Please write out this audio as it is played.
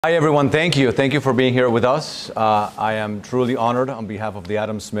Hi everyone, thank you. Thank you for being here with us. I am truly honored on behalf of the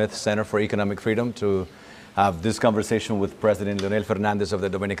Adam Smith Center for Economic Freedom to have this conversation with President Leonel Fernández of the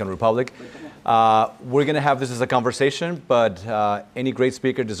Dominican Republic. We're going to have this as a conversation, but any great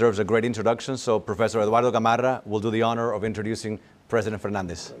speaker deserves a great introduction. So Professor Eduardo Gamarra will do the honor of introducing President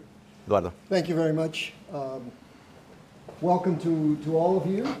Fernández. Eduardo. Thank you very much. Welcome to all of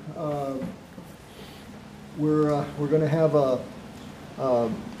you. We're going to have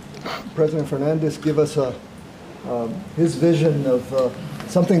President Fernández give us his vision of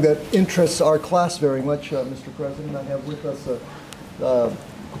something that interests our class very much, Mr. President. I have with us a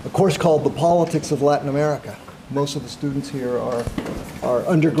course called The Politics of Latin America. Most of the students here are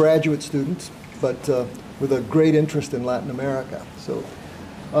undergraduate students, but with a great interest in Latin America. So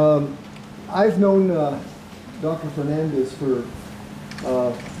I've known Dr. Fernández for,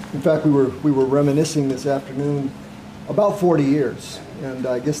 in fact, we were reminiscing this afternoon, about 40 years. And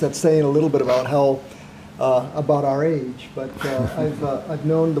I guess that's saying a little bit about about our age. But I've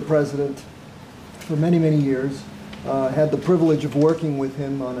known the president for many, many years. Had the privilege of working with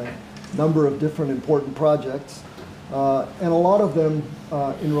him on a number of different important projects, and a lot of them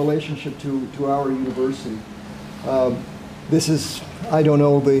in relationship to our university. This is, I don't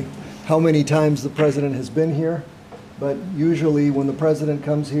know how many times the president has been here, but usually when the president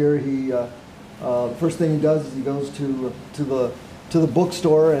comes here, the first thing he does is he goes to the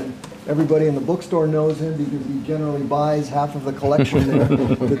bookstore, and everybody in the bookstore knows him because he generally buys half of the collection there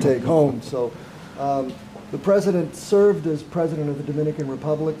to take home. So the president served as president of the Dominican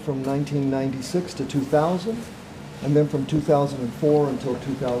Republic from 1996 to 2000, and then from 2004 until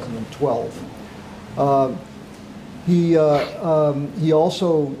 2012. He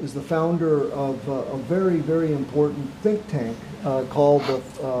also is the founder of a very, very important think tank called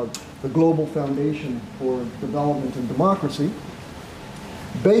the Global Foundation for Development and Democracy,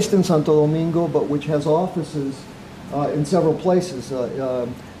 based in Santo Domingo, but which has offices in several places.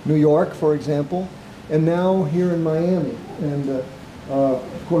 New York, for example, and now here in Miami. And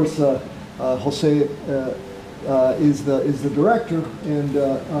of course, Jose is the director, and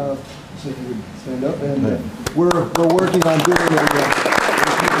so if you would stand up. And we're working on doing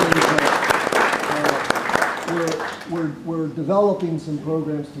we're developing some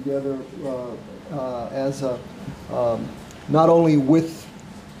programs together as not only with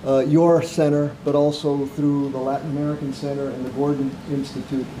your center, but also through the Latin American Center and the Gordon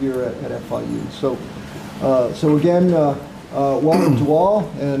Institute here at FIU. So again, welcome to all,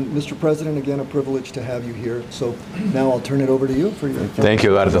 and Mr. President, again, a privilege to have you here. So now I'll turn it over to you for your. Thank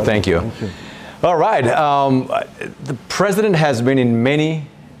you, Eduardo. Thank you. Thank you. All right. The president has been in many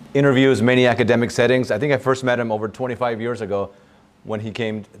interviews, many academic settings. I think I first met him over 25 years ago when he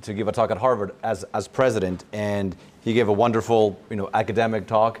came to give a talk at Harvard as president, and he gave a wonderful, academic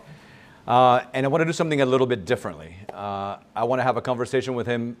talk. And I want to do something a little bit differently. I want to have a conversation with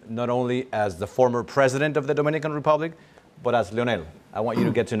him not only as the former president of the Dominican Republic, but as Leonel. I want you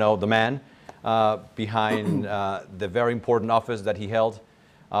to get to know the man behind the very important office that he held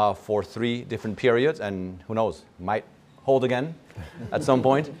for 3 different periods, and who knows, might hold again at some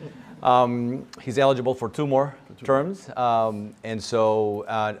point. He's eligible for 2 more terms, and so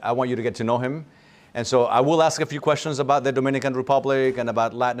I want you to get to know him. And so I will ask a few questions about the Dominican Republic and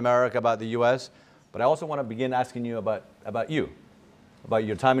about Latin America, about the U.S., but I also want to begin asking you about you, about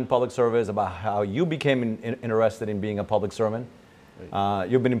your time in public service, about how you became interested in being a public servant.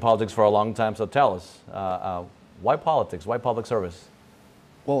 You've been in politics for a long time, so tell us, why politics, why public service?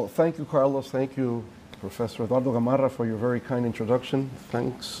 Well, thank you, Carlos. Thank you, Professor Eduardo Gamarra, for your very kind introduction.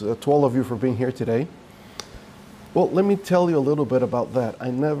 Thanks to all of you for being here today. Well, let me tell you a little bit about that.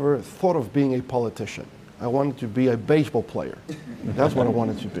 I never thought of being a politician. I wanted to be a baseball player. That's what I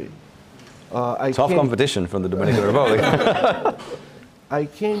wanted to be. Tough competition from the Dominican Republic. I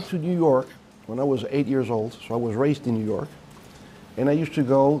came to New York when I was 8 years old, so I was raised in New York. And I used to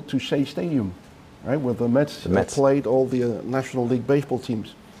go to Shea Stadium, right, where the Mets played all the National League baseball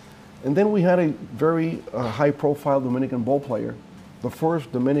teams. And then we had a very high-profile Dominican ball player, the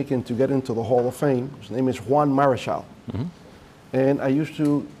first Dominican to get into the Hall of Fame. His name is Juan Marichal. Mm-hmm. And I used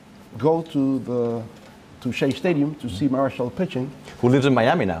to go to Shea Stadium to see Marichal pitching. Who lives in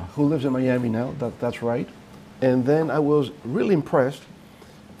Miami now. Who lives in Miami now, that's right. And then I was really impressed.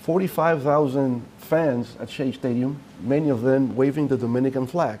 45,000 fans at Shea Stadium, many of them waving the Dominican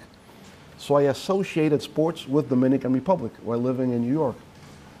flag. So I associated sports with Dominican Republic while living in New York.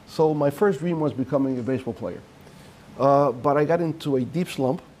 So my first dream was becoming a baseball player. But I got into a deep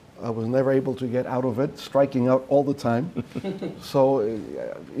slump. I was never able to get out of it, striking out all the time. So,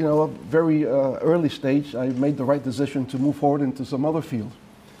 a very early stage, I made the right decision to move forward into some other field.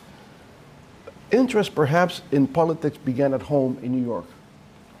 Interest perhaps in politics began at home in New York.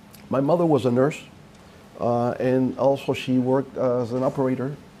 My mother was a nurse, and also she worked as an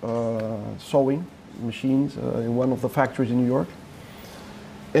operator, sewing machines in one of the factories in New York.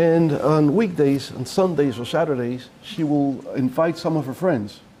 And on weekdays, on Sundays or Saturdays, she will invite some of her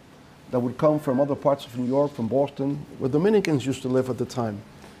friends that would come from other parts of New York, from Boston, where Dominicans used to live at the time.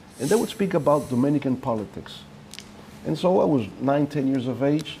 And they would speak about Dominican politics. And so I was 9, 10 years of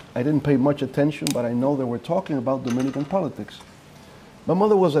age. I didn't pay much attention, but I know they were talking about Dominican politics. My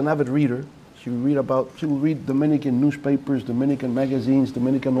mother was an avid reader. She would read Dominican newspapers, Dominican magazines,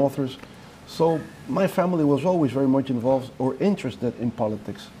 Dominican authors. So my family was always very much involved or interested in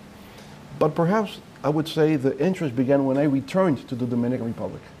politics. But perhaps I would say the interest began when I returned to the Dominican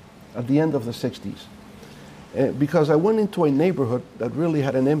Republic at the end of the 60s. Because I went into a neighborhood that really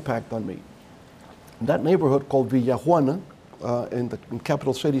had an impact on me. That neighborhood called Villa Juana, in the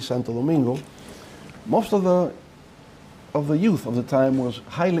capital city, Santo Domingo, most of the youth of the time was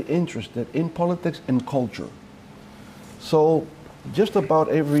highly interested in politics and culture. So just about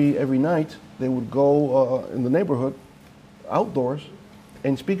every night, they would go in the neighborhood, outdoors,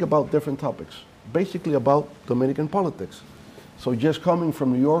 and speak about different topics, basically about Dominican politics. So just coming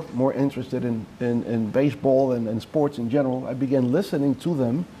from New York, more interested in baseball and sports in general, I began listening to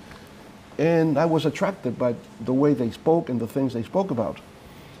them, and I was attracted by the way they spoke and the things they spoke about.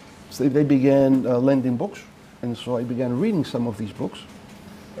 So they began lending books, and so I began reading some of these books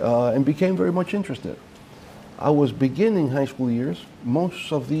and became very much interested. I was beginning high school years.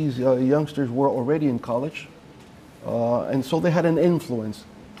 Most of these youngsters were already in college, and so they had an influence,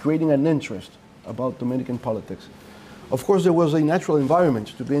 creating an interest about Dominican politics. Of course, there was a natural environment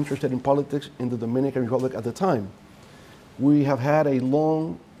to be interested in politics in the Dominican Republic at the time. We have had a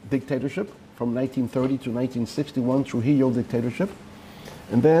long dictatorship from 1930 to 1961, Trujillo dictatorship.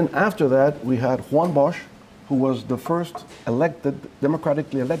 And then after that, we had Juan Bosch, who was the first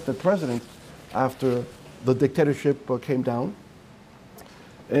democratically elected president after the dictatorship came down.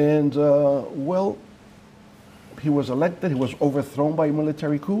 And well, he was elected, he was overthrown by a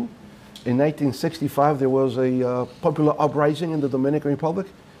military coup. In 1965, there was a popular uprising in the Dominican Republic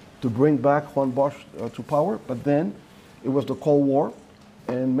to bring back Juan Bosch to power, but then it was the Cold War,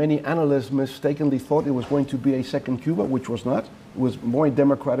 and many analysts mistakenly thought it was going to be a second Cuba, which was not. It was more a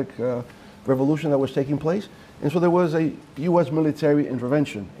democratic revolution that was taking place, and so there was a U.S. military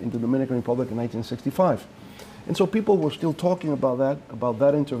intervention in the Dominican Republic in 1965. And so people were still talking about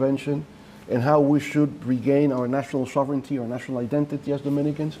that intervention, and how we should regain our national sovereignty, our national identity as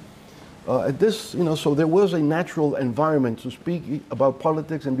Dominicans. So there was a natural environment to speak about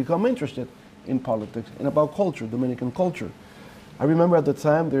politics and become interested in politics and about culture, Dominican culture. I remember at the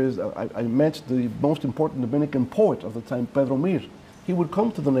time I met the most important Dominican poet of the time, Pedro Mir. He would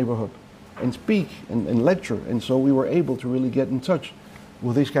come to the neighborhood and speak and lecture, and so we were able to really get in touch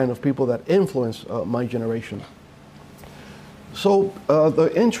with these kind of people that influenced my generation. So the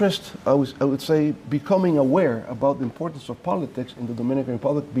interest, I would say, becoming aware about the importance of politics in the Dominican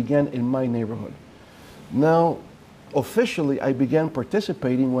Republic began in my neighborhood. Now, officially, I began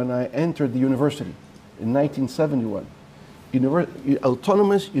participating when I entered the university in 1971.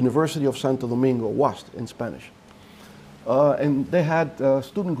 Autonomous University of Santo Domingo, UAST in Spanish. And they had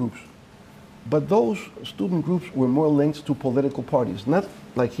student groups. But those student groups were more linked to political parties, not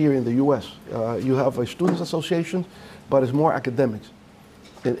like here in the US. You have a students' association, but it's more academics.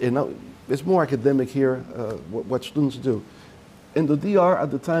 It's more academic here, what students do. In the DR at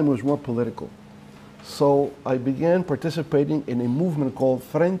the time, it was more political. So I began participating in a movement called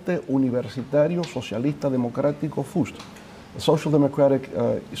Frente Universitario Socialista Democrático FUST, a social democratic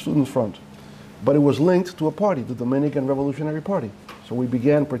students front. But it was linked to a party, the Dominican Revolutionary Party. So we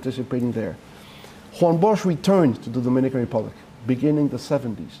began participating there. Juan Bosch returned to the Dominican Republic beginning the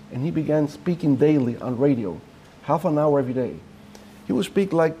 70s, and he began speaking daily on radio, half an hour every day. He would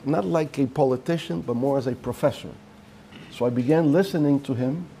speak not like a politician, but more as a professor. So I began listening to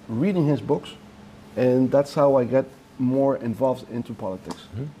him, reading his books, and that's how I got more involved into politics.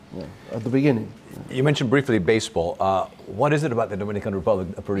 At the beginning. You mentioned briefly baseball. What is it about the Dominican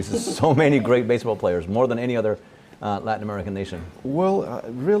Republic that produces so many great baseball players, more than any other Latin American nation? Well,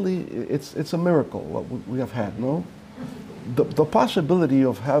 really, it's a miracle what we have had, no? The possibility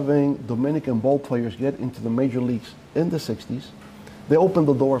of having Dominican ball players get into the major leagues in the 60s, they opened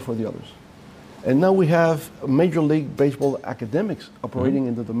the door for the others. And now we have Major League Baseball academics operating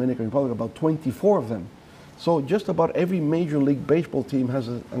in the Dominican Republic, about 24 of them. So just about every Major League Baseball team has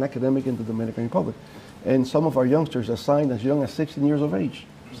an academic in the Dominican Republic. And some of our youngsters are signed as young as 16 years of age,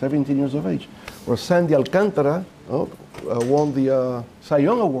 17 years of age. Or Sandy Alcantara won the Cy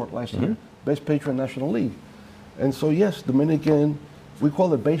Young Award last year best picture in National League. And so yes, Dominican, we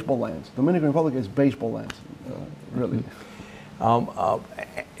call it baseball lands. Dominican Republic is baseball lands, really.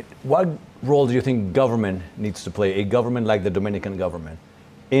 What role do you think government needs to play, a government like the Dominican government,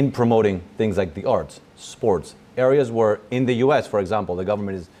 in promoting things like the arts, sports, areas where in the US, for example, the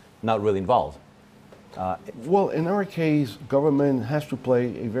government is not really involved? Well, in our case, government has to play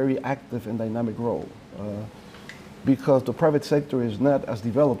a very active and dynamic role because the private sector is not as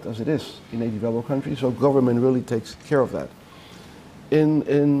developed as it is in a developed country, so government really takes care of that.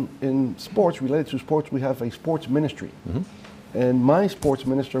 In sports, related to sports, we have a sports ministry. And my sports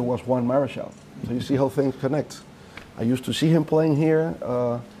minister was Juan Marichal. So you see how things connect. I used to see him playing here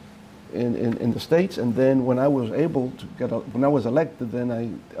in the States, and then when I was able to when I was elected, then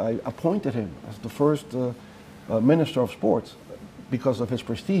I appointed him as the first minister of sports because of his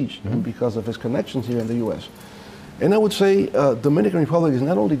prestige and because of his connections here in the U.S. And I would say Dominican Republic is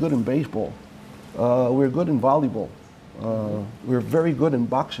not only good in baseball, we're good in volleyball, we're very good in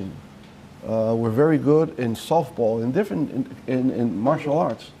boxing, we're very good in softball, in martial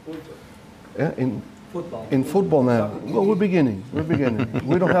arts. Yeah, in football now. Well, we're beginning.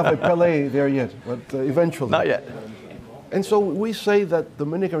 We don't have a Pelé there yet, but eventually. Not yet. And so we say that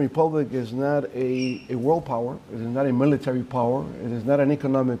Dominican Republic is not a world power. It is not a military power. It is not an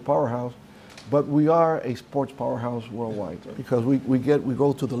economic powerhouse, but we are a sports powerhouse worldwide because we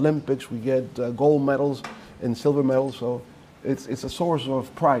go to the Olympics. We get gold medals and silver medals. So it's a source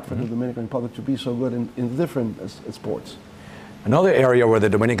of pride for the Dominican Republic to be so good in different sports. Another area where the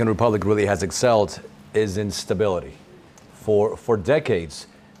Dominican Republic really has excelled is in stability. For decades,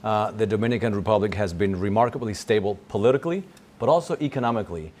 the Dominican Republic has been remarkably stable politically, but also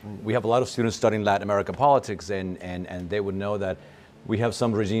economically. We have a lot of students studying Latin American politics, and they would know that we have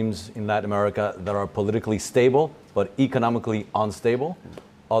some regimes in Latin America that are politically stable, but economically unstable.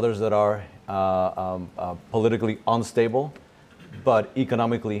 Others that are politically unstable, but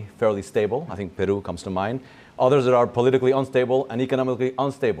economically fairly stable. I think Peru comes to mind. Others that are politically unstable and economically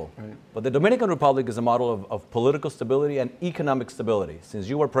unstable. Right. But the Dominican Republic is a model of political stability and economic stability. Since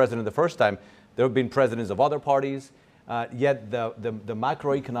you were president the first time, there have been presidents of other parties, yet the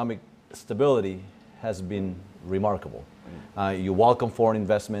macroeconomic stability has been remarkable. You welcome foreign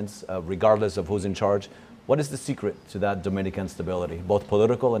investments, regardless of who's in charge. What is the secret to that Dominican stability, both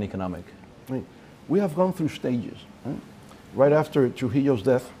political and economic? Right. We have gone through stages. Right after Trujillo's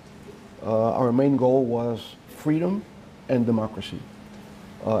death, our main goal was freedom and democracy.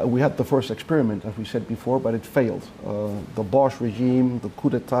 We had the first experiment, as we said before, but it failed. The Bosch regime, the coup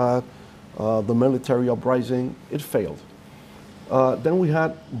d'etat, the military uprising, it failed. Then we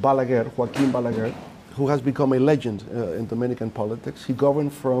had Balaguer, Joaquin Balaguer, who has become a legend in Dominican politics. He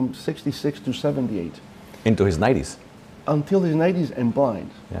governed from 66 to 78. Into his 90s. Until his 90s and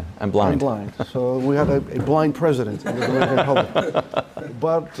blind. Yeah, and blind. And blind. So we had a blind president in the Dominican Republic.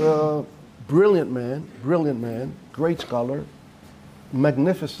 But brilliant man, great scholar,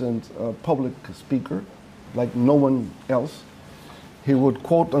 magnificent public speaker, like no one else. He would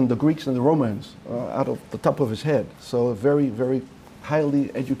quote on the Greeks and the Romans out of the top of his head. So a very, very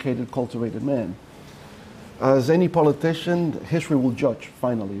highly educated, cultivated man. As any politician, history will judge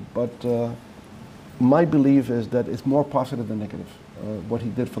finally, but my belief is that it's more positive than negative, what he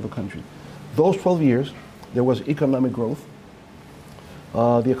did for the country. Those 12 years, there was economic growth.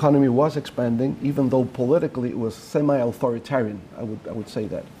 The economy was expanding, even though politically it was semi-authoritarian, I would say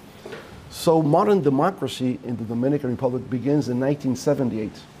that. So modern democracy in the Dominican Republic begins in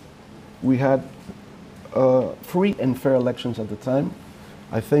 1978. We had free and fair elections at the time.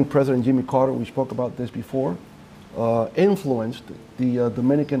 I think President Jimmy Carter, we spoke about this before, influenced the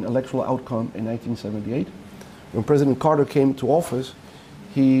Dominican electoral outcome in 1978. When President Carter came to office,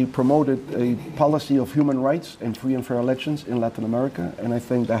 he promoted a policy of human rights and free and fair elections in Latin America, and I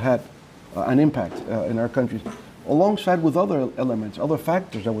think that had an impact in our countries, alongside with other elements, other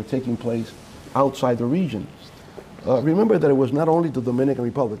factors that were taking place outside the region. Remember that it was not only the Dominican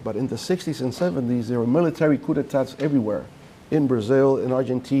Republic, but in the 60s and 70s, there were military coup d'etats everywhere, in Brazil, in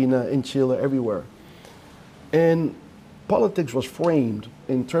Argentina, in Chile, everywhere. And politics was framed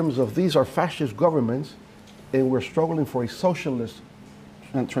in terms of these are fascist governments, and we're struggling for a socialist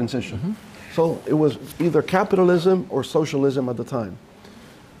transition. So it was either capitalism or socialism at the time.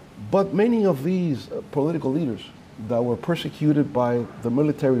 But many of these political leaders that were persecuted by the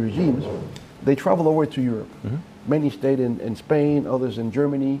military regimes, they traveled over to Europe. Many stayed in Spain, others in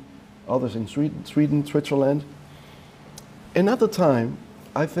Germany, others in Sweden, Switzerland. And at the time,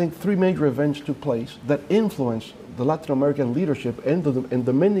 I think three major events took place that influenced the Latin American leadership and the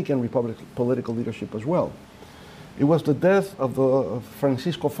Dominican Republic political leadership as well. It was the death of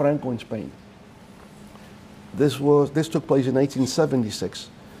Francisco Franco in Spain. This took place in 1876.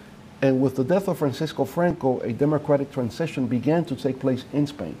 And with the death of Francisco Franco, a democratic transition began to take place in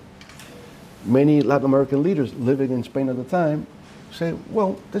Spain. Many Latin American leaders living in Spain at the time say,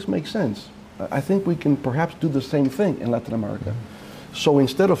 well, this makes sense. I think we can perhaps do the same thing in Latin America. So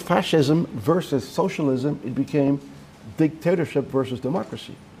instead of fascism versus socialism, it became dictatorship versus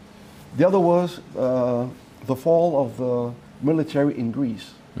democracy. The other was the fall of the military in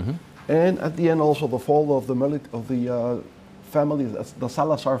Greece. And at the end also the fall of the family, the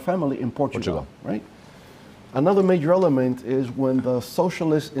Salazar family in Portugal. Right? Another major element is when the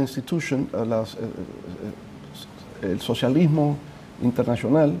socialist institution, el socialismo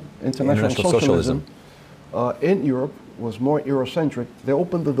international socialism, in Europe was more Eurocentric. They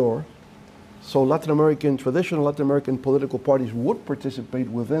opened the door, so traditional Latin American political parties would participate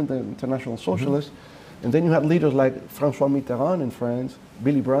within the international socialists, and then you had leaders like François Mitterrand in France,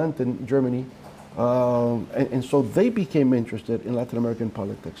 Willy Brandt in Germany, and so they became interested in Latin American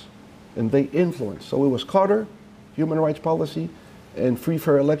politics, and they influenced. So it was Carter, human rights policy, and free,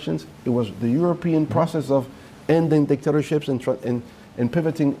 fair elections. It was the European process of ending dictatorships and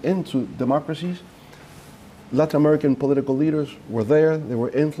pivoting into democracies. Latin American political leaders were there, they were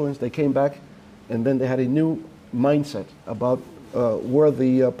influenced, they came back, and then they had a new mindset about where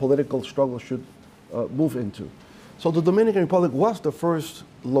the political struggle should move into. So the Dominican Republic was the first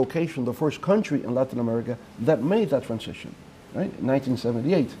location, the first country in Latin America that made that transition, right, in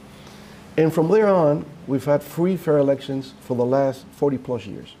 1978. And from there on, we've had free, fair elections for the last 40 plus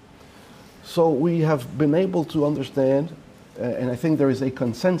years. So we have been able to understand, and I think there is a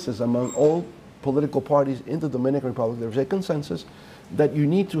consensus among all political parties in the Dominican Republic, there's a consensus that you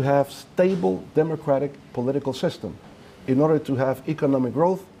need to have stable democratic political system in order to have economic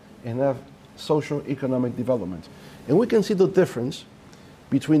growth and have socio-economic development. And we can see the difference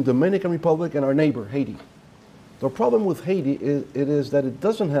between Dominican Republic and our neighbor, Haiti. The problem with Haiti is that it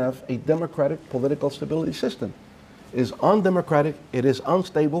doesn't have a democratic political stability system. It is undemocratic, it is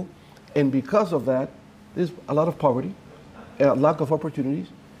unstable, and because of that, there's a lot of poverty, a lack of opportunities.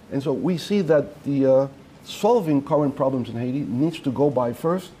 And so we see that the solving current problems in Haiti needs to go by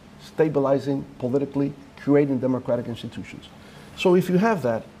first stabilizing politically, creating democratic institutions. So if you have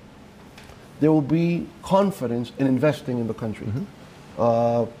that, there will be confidence in investing in the country.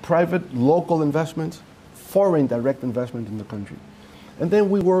 Private, local investments, foreign direct investment in the country. And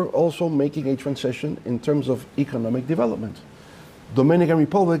then we were also making a transition in terms of economic development. Dominican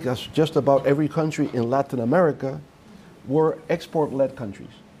Republic, as just about every country in Latin America, were export-led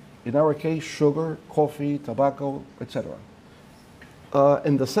countries. In our case, sugar, coffee, tobacco, etc.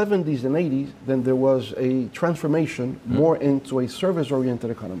 In the 70s and 80s, then there was a transformation more into a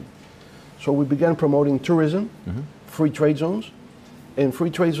service-oriented economy. So we began promoting tourism, free trade zones, and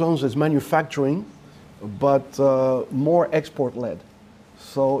free trade zones is manufacturing, but more export-led.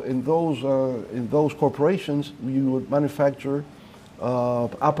 So in those corporations, you would manufacture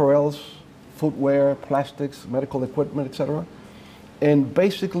apparels, footwear, plastics, medical equipment, etc., and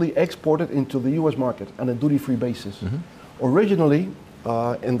basically export it into the U.S. market on a duty-free basis. Originally,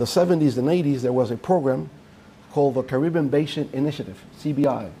 in the 70s and 80s, there was a program called the Caribbean Basin Initiative,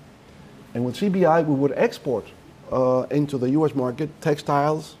 CBI. And with CBI, we would export into the U.S. market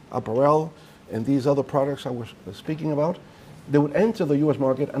textiles, apparel, and these other products I was speaking about. They would enter the U.S.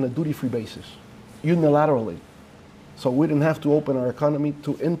 market on a duty-free basis, unilaterally. So we didn't have to open our economy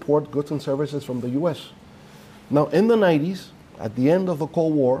to import goods and services from the U.S. Now, in the 90s, at the end of the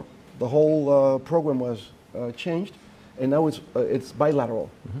Cold War, the whole program was changed, and now it's bilateral.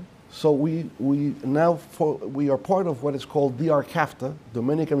 So we are part of what is called DR-CAFTA,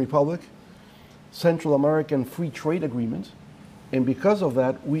 Dominican Republic, Central American Free Trade Agreement, and because of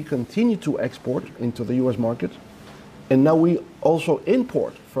that, we continue to export into the U.S. market, and now we also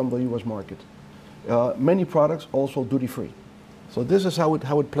import from the U.S. market. Many products also duty-free. So this is how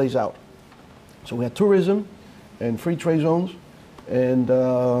it plays out. So we have tourism and free trade zones and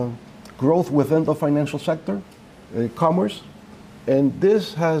growth within the financial sector, commerce, and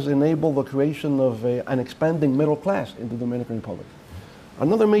this has enabled the creation of an expanding middle class in the Dominican Republic.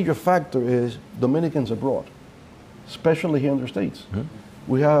 Another major factor is Dominicans abroad, especially here in the States.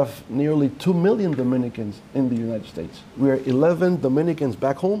 We have nearly 2 million Dominicans in the United States. We are 11 Dominicans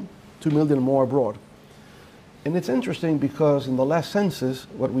back home, 2 million more abroad. And it's interesting because in the last census,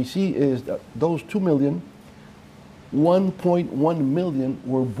 what we see is that those 2 million, 1.1 million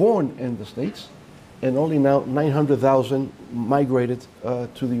were born in the States, and only now 900,000 migrated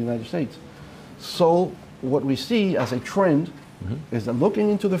to the United States. So what we see as a trend is that looking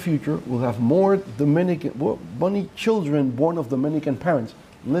into the future, we'll have more many children born of Dominican parents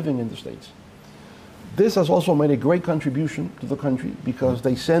living in the States. This has also made a great contribution to the country because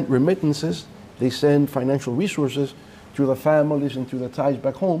they send remittances, they send financial resources to the families and to the ties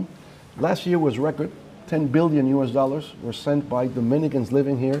back home. Last year was record, $10 billion were sent by Dominicans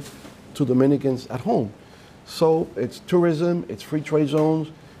living here to Dominicans at home. So it's tourism, it's free trade zones,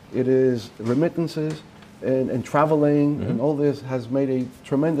 it is remittances, and traveling, and all this has made a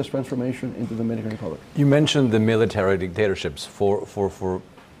tremendous transformation into the Dominican Republic. You mentioned the military dictatorships. For a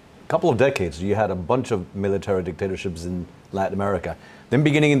couple of decades, you had a bunch of military dictatorships in Latin America. Then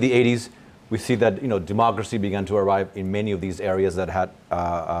beginning in the 80s, we see that democracy began to arrive in many of these areas that had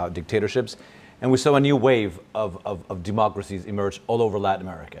dictatorships. And we saw a new wave of democracies emerge all over Latin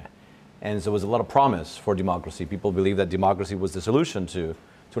America. And so there was a lot of promise for democracy. People believed that democracy was the solution to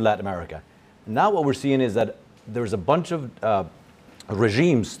Latin America. Now what we're seeing is that there's a bunch of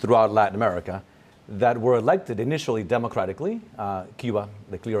regimes throughout Latin America that were elected initially democratically, Cuba,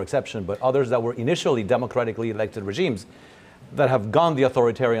 the clear exception, but others that were initially democratically elected regimes that have gone the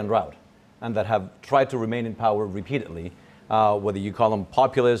authoritarian route and that have tried to remain in power repeatedly, whether you call them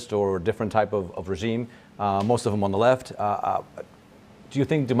populist or different type of regime, most of them on the left. Do you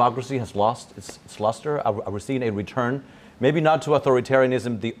think democracy has lost its luster? Are we seeing a return? Maybe not to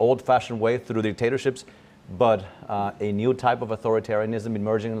authoritarianism the old-fashioned way through dictatorships, but a new type of authoritarianism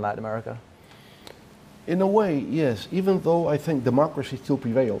emerging in Latin America? In a way, yes. Even though I think democracy still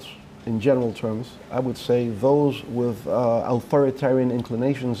prevails in general terms, I would say those with authoritarian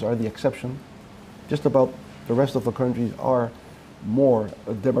inclinations are the exception. Just about the rest of the countries are more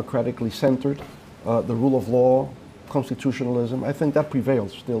democratically centered. The rule of law, constitutionalism, I think that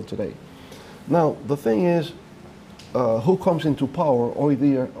prevails still today. Now, the thing is, who comes into power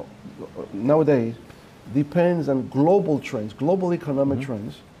nowadays depends on global trends, global economic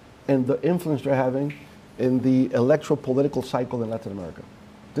trends, and the influence they're having in the electoral political cycle in Latin America.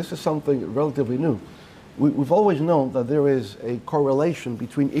 This is something relatively new. We've always known that there is a correlation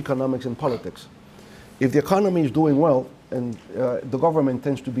between economics and politics. If the economy is doing well, and the government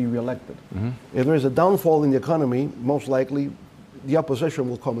tends to be reelected. If there is a downfall in the economy, most likely the opposition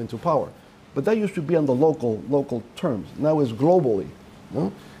will come into power. But that used to be on the local terms. Now it's globally.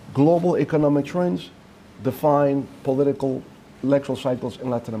 Global economic trends define political electoral cycles in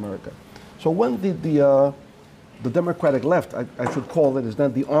Latin America. So when the democratic left, I should call it, is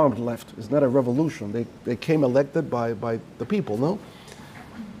not the armed left. It's not a revolution. They came elected by the people, no?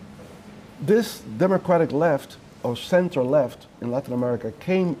 This democratic left or center left in Latin America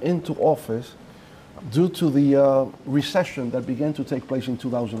came into office due to the recession that began to take place in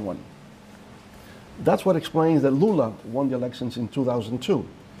 2001. That's what explains that Lula won the elections in 2002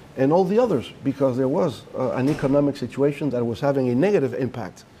 and all the others, because there was an economic situation that was having a negative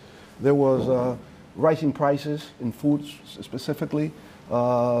impact. There was rising prices in foods specifically,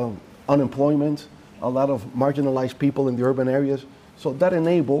 unemployment, a lot of marginalized people in the urban areas. So that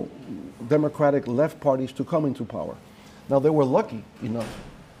enabled democratic left parties to come into power. Now they were lucky enough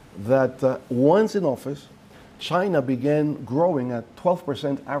that once in office, China began growing at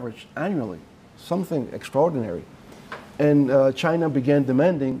 12% average annually, something extraordinary. And China began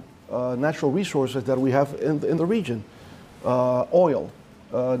demanding natural resources that we have in the region, oil,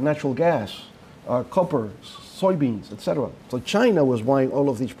 natural gas, copper, soybeans, etc. So China was buying all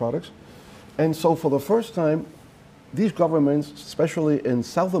of these products. And so for the first time, these governments, especially in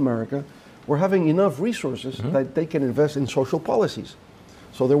South America, were having enough resources that they can invest in social policies.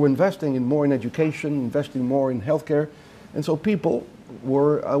 So they were investing more in education, investing more in healthcare. And so people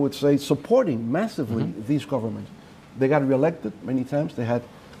were, I would say, supporting massively these governments. They got reelected many times. They had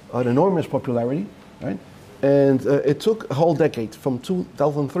an enormous popularity, right? And it took a whole decade, from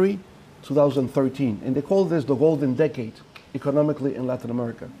 2003 to 2013. And they call this the golden decade economically in Latin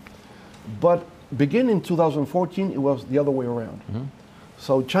America. But beginning in 2014, it was the other way around.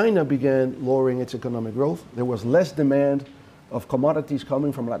 So China began lowering its economic growth. There was less demand of commodities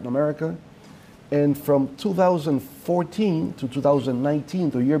coming from Latin America. And from 2014 to 2019,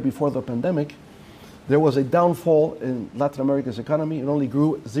 the year before the pandemic, there was a downfall in Latin America's economy. It only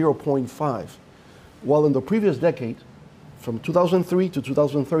grew 0.5. While in the previous decade, from 2003 to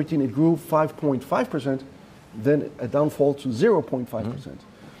 2013, it grew 5.5%, then a downfall to 0.5%.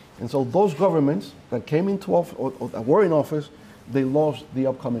 And so those governments that came into office, or that were in office, they lost the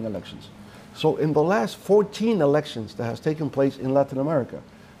upcoming elections. So in the last 14 elections that has taken place in Latin America,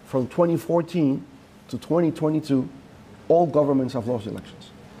 from 2014 to 2022, all governments have lost elections,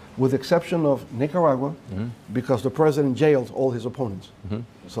 with the exception of Nicaragua, because the president jailed all his opponents.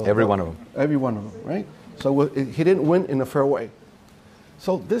 So every one of them. Every one of them, right? So he didn't win in a fair way.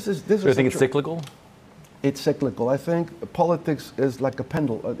 So this is. So you think it's cyclical? It's cyclical. I think politics is like a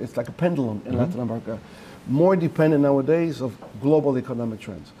pendulum. It's like a pendulum in Latin America, more dependent nowadays of global economic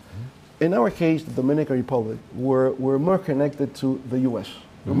trends. In our case, the Dominican Republic, we're more connected to the U.S.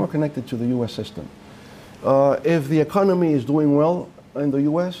 We're more connected to the U.S. system. If the economy is doing well in the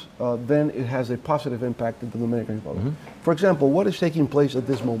U.S., then it has a positive impact in the Dominican Republic. For example, what is taking place at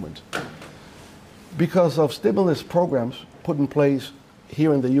this moment? Because of stimulus programs put in place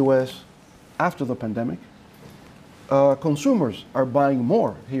here in the U.S. after the pandemic, consumers are buying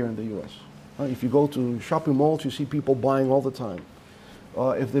more here in the U.S. If you go to shopping malls, you see people buying all the time.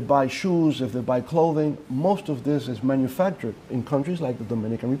 If they buy shoes, if they buy clothing, most of this is manufactured in countries like the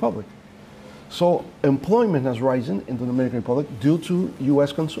Dominican Republic. So employment has risen in the Dominican Republic due to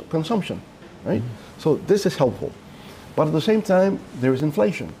U.S. consumption, right? So this is helpful. But at the same time, there is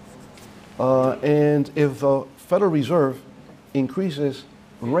inflation. And if the Federal Reserve increases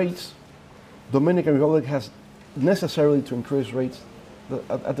rates, Dominican Republic has necessarily to increase rates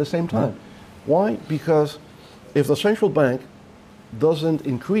at the same time. Why? Because if the central bank doesn't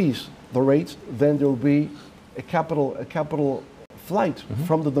increase the rates, then there will be a capital flight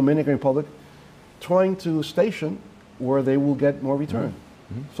from the Dominican Republic trying to station where they will get more return.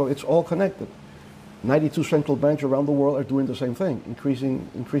 So it's all connected. 92 central banks around the world are doing the same thing,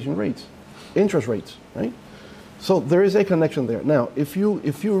 increasing rates, interest rates, right? So there is a connection there. Now, if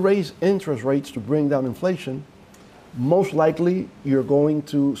you raise interest rates to bring down inflation, most likely you're going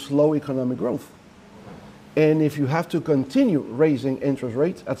to slow economic growth. And if you have to continue raising interest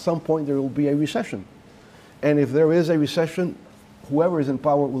rates, at some point there will be a recession. And if there is a recession, whoever is in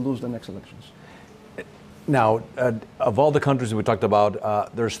power will lose the next elections. Now, of all the countries we talked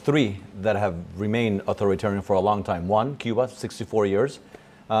about, there's three that have remained authoritarian for a long time. One, Cuba, 64 years.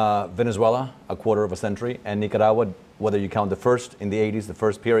 Venezuela, a quarter of a century. And Nicaragua, whether you count the first in the 80s, the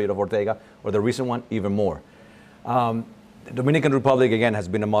first period of Ortega, or the recent one, even more. The Dominican Republic, again, has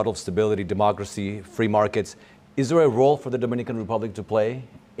been a model of stability, democracy, free markets. Is there a role for the Dominican Republic to play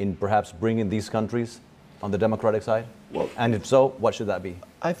in perhaps bringing these countries on the democratic side? Well, and if so, what should that be?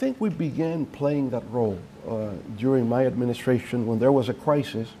 I think we began playing that role during my administration when there was a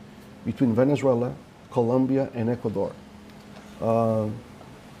crisis between Venezuela, Colombia, and Ecuador.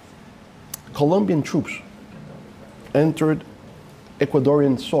 Colombian troops entered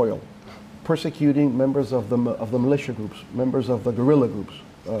Ecuadorian soil, persecuting members of the militia groups, members of the guerrilla groups.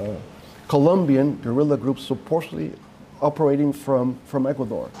 Colombian guerrilla groups supposedly operating from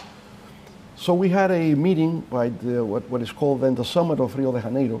Ecuador. So we had a meeting by what is called then the Summit of Rio de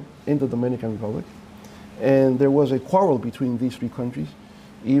Janeiro in the Dominican Republic, and there was a quarrel between these three countries.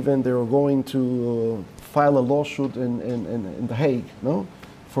 Even they were going to file a lawsuit in The Hague, no,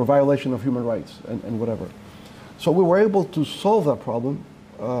 for violation of human rights and whatever. So we were able to solve that problem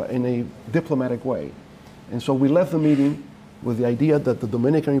in a diplomatic way. And so we left the meeting with the idea that the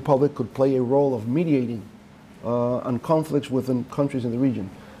Dominican Republic could play a role of mediating on conflicts within countries in the region.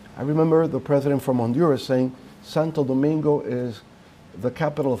 I remember the president from Honduras saying, Santo Domingo is the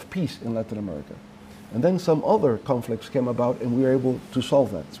capital of peace in Latin America. And then some other conflicts came about and we were able to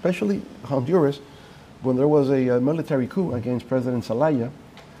solve that, especially Honduras. When there was a military coup against President Zelaya,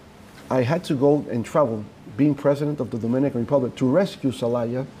 I had to go and travel, being president of the Dominican Republic, to rescue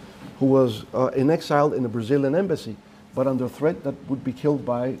Zelaya, who was in exile in the Brazilian embassy, but under threat that would be killed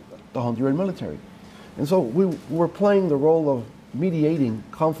by the Honduran military. And so we were playing the role of mediating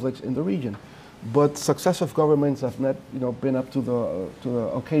conflicts in the region. But successive governments have not, been up to the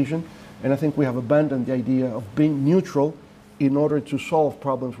occasion, and I think we have abandoned the idea of being neutral in order to solve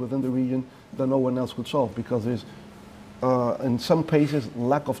problems within the region that no one else could solve, because there's, in some cases,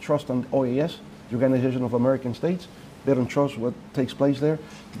 lack of trust on OAS, the Organization of American States. They don't trust what takes place there.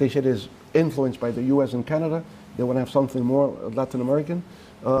 They say it is influenced by the US and Canada. They want to have something more Latin American.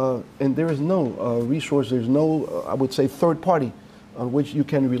 And there is no resource, there's no, I would say, third party on which you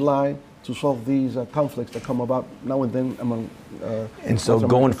can rely to solve these conflicts that come about now and then among And so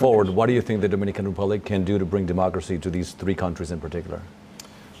going forward, what do you think the Dominican Republic can do to bring democracy to these three countries in particular?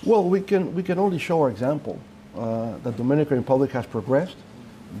 Well, we can only show our example. That the Dominican Republic has progressed,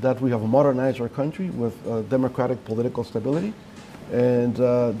 that we have modernized our country with democratic political stability, and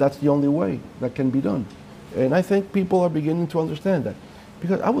that's the only way that can be done. And I think people are beginning to understand that.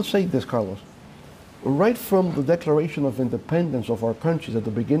 Because I would say this, Carlos, right from the Declaration of Independence of our countries at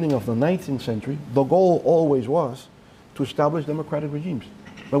the beginning of the 19th century, the goal always was to establish democratic regimes.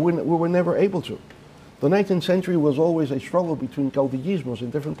 But we were never able to. The 19th century was always a struggle between caudillismos in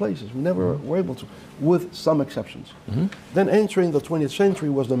different places. We never were able to, with some exceptions. Then entering the 20th century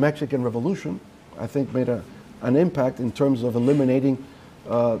was the Mexican Revolution I think made an impact in terms of eliminating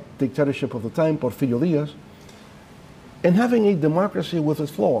dictatorship of the time, Porfirio Diaz, and having a democracy with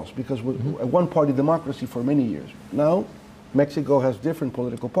its flaws, because a one-party democracy for many years. Now, Mexico has different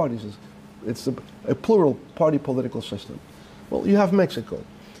political parties. It's a plural party political system. Well, you have Mexico.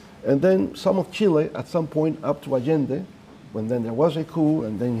 And then some of Chile, at some point up to Allende, when then there was a coup,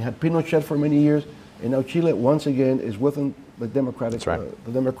 and then you had Pinochet for many years, and now Chile, once again, is within the democratic,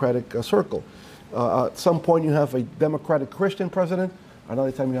 circle. At some point, you have a democratic Christian president.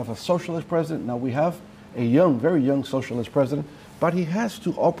 Another time, you have a socialist president. Now we have a young, very young socialist president, but he has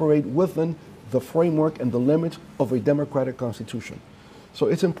to operate within the framework and the limits of a democratic constitution. So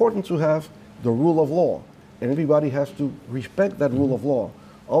it's important to have the rule of law, and everybody has to respect that rule of law.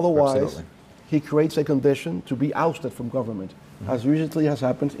 Otherwise, absolutely, he creates a condition to be ousted from government, as recently has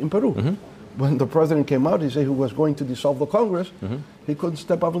happened in Peru. When the president came out, he said he was going to dissolve the Congress. He couldn't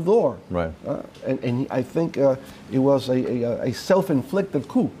step out of the door. Right. I think it was a self-inflicted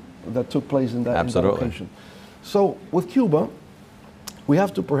coup that took place in that location. So with Cuba, we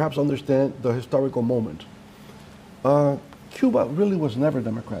have to perhaps understand the historical moment. Cuba really was never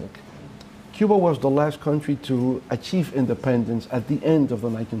democratic. Cuba was the last country to achieve independence at the end of the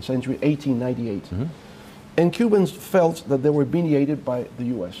 19th century, 1898. And Cubans felt that they were mediated by the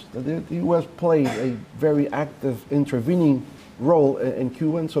U.S., that the U.S. played a very active intervening role in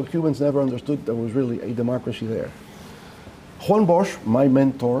Cuba, and so Cubans never understood there was really a democracy there. Juan Bosch, my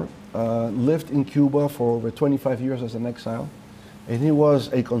mentor, lived in Cuba for over 25 years as an exile, and he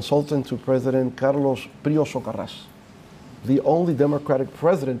was a consultant to President Carlos Prío Socarrás, the only democratic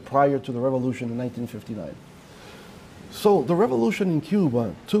president prior to the revolution in 1959. So the revolution in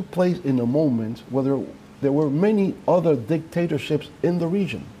Cuba took place in a moment where there were many other dictatorships in the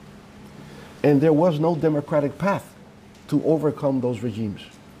region, and there was no democratic path to overcome those regimes.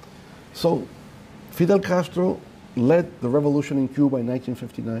 So Fidel Castro led the revolution in Cuba in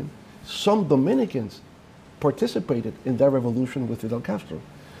 1959. Some Dominicans participated in that revolution with Fidel Castro.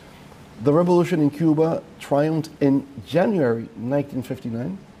 The revolution in Cuba triumphed in January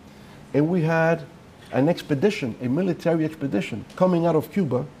 1959, and we had an expedition, a military expedition, coming out of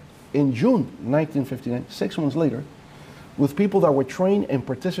Cuba in June 1959, 6 months later, with people that were trained and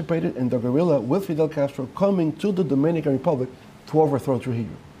participated in the guerrilla with Fidel Castro coming to the Dominican Republic to overthrow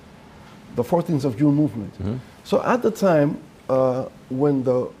Trujillo, the 14th of June movement. So at the time, when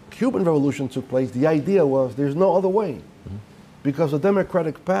the Cuban Revolution took place, the idea was there's no other way, because the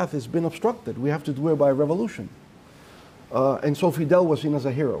democratic path has been obstructed. We have to do it by revolution. And so Fidel was seen as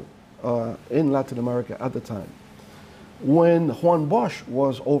a hero in Latin America at the time. When Juan Bosch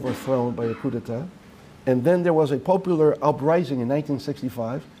was overthrown by a coup d'etat, and then there was a popular uprising in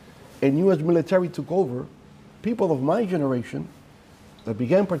 1965, and U.S. military took over, people of my generation that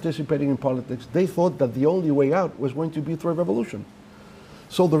began participating in politics, they thought that the only way out was going to be through a revolution.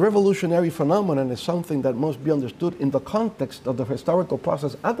 So the revolutionary phenomenon is something that must be understood in the context of the historical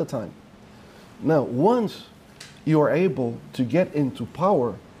process at the time. Now, once you are able to get into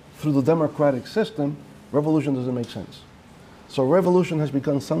power through the democratic system, revolution doesn't make sense. So revolution has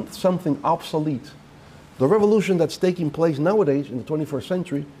become something obsolete. The revolution that's taking place nowadays in the 21st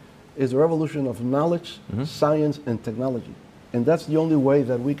century is the revolution of knowledge, science, and technology. And that's the only way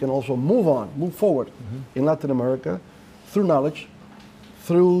that we can also move forward in Latin America, through knowledge,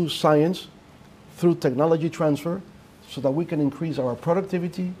 through science, through technology transfer, so that we can increase our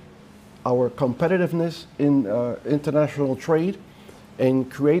productivity, our competitiveness in international trade,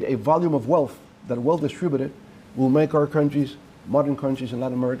 and create a volume of wealth that, well distributed, will make our countries modern countries in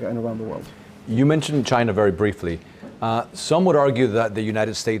Latin America and around the world. You mentioned China very briefly. Some would argue that the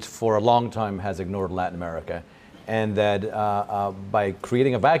United States for a long time has ignored Latin America, and that by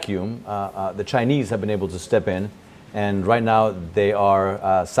creating a vacuum, the Chinese have been able to step in, and right now they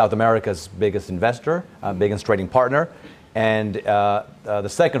are South America's biggest investor, biggest trading partner, and the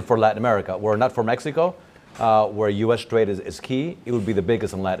second for Latin America. Were it not for Mexico, where U.S. trade is key, it would be the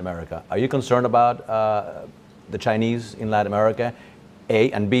biggest in Latin America. Are you concerned about the Chinese in Latin America,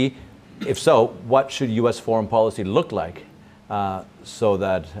 A, and B, if so, what should U.S. foreign policy look like so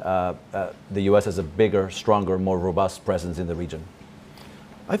that the U.S. has a bigger, stronger, more robust presence in the region?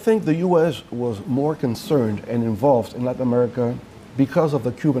 I think the U.S. was more concerned and involved in Latin America because of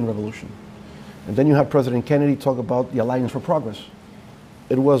the Cuban Revolution. And then you have President Kennedy talk about the Alliance for Progress.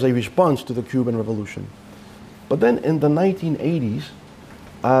 It was a response to the Cuban Revolution. But then in the 1980s,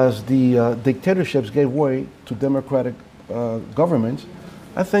 as the dictatorships gave way to democratic governments,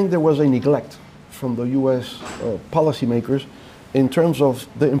 I think there was a neglect from the U.S. Policymakers in terms of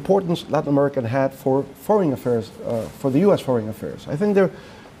the importance Latin America had for foreign affairs, for the U.S. foreign affairs. I think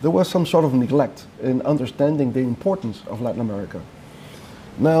there was some sort of neglect in understanding the importance of Latin America.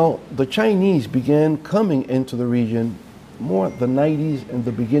 Now, the Chinese began coming into the region more the 90s and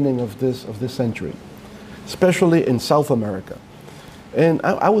the beginning of this century, especially in South America. And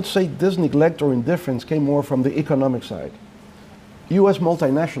I would say this neglect or indifference came more from the economic side. US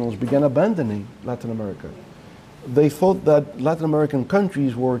multinationals began abandoning Latin America. They thought that Latin American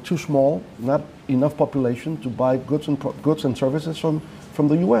countries were too small, not enough population to buy goods and services from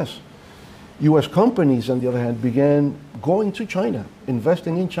the US. US companies, on the other hand, began going to China,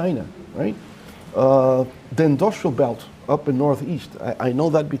 investing in China, right? The industrial belt up in Northeast, I know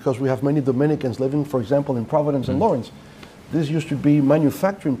that because we have many Dominicans living, for example, in Providence and Lawrence. This used to be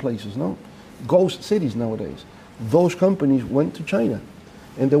manufacturing places, no? Ghost cities nowadays. Those companies went to China.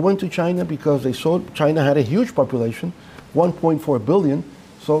 And they went to China because they saw China had a huge population, 1.4 billion,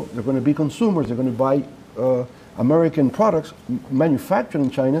 so they're going to be consumers, they're going to buy American products manufactured in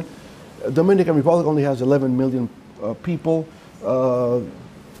China. Dominican Republic only has 11 million people,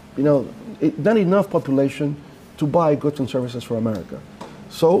 you know, not enough population to buy goods and services for America.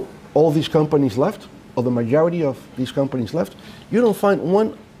 So all these companies left, or the majority of these companies left. You don't find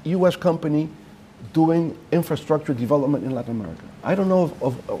one US company doing infrastructure development in Latin America. I don't know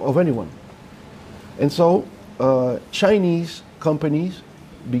of anyone. And so Chinese companies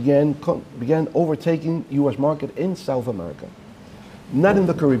began overtaking US market in South America, not in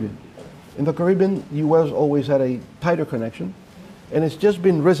the Caribbean. In the Caribbean, US always had a tighter connection, and it's just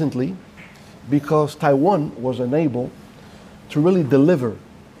been recently because Taiwan was unable to really deliver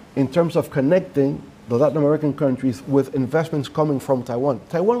in terms of connecting the Latin American countries with investments coming from Taiwan.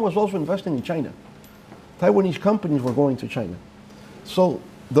 Taiwan was also investing in China. Taiwanese companies were going to China. So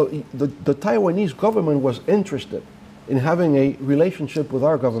the Taiwanese government was interested in having a relationship with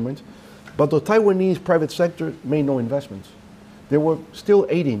our government, but the Taiwanese private sector made no investments. They were still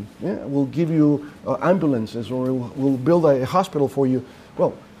aiding. Yeah, we'll give you ambulances, or we'll build a hospital for you.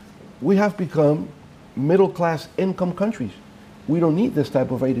 Well, we have become middle-class income countries. We don't need this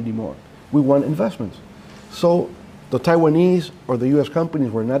type of aid anymore. We want investments. So the Taiwanese or the US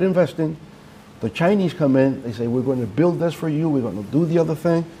companies were not investing. The Chinese come in, they say, we're going to build this for you, we're going to do the other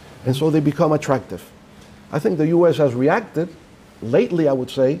thing, and so they become attractive. I think the US has reacted lately, I would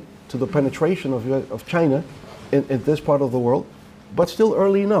say, to the penetration of China in this part of the world, but still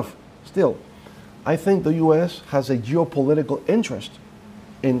early enough. Still, I think the US has a geopolitical interest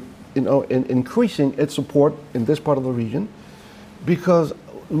in increasing its support in this part of the region, because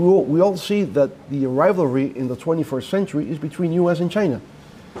we all see that the rivalry in the 21st century is between US and China.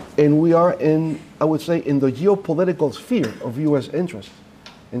 And we are in, I would say, in the geopolitical sphere of US interests.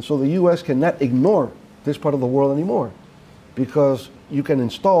 And so the US cannot ignore this part of the world anymore, because you can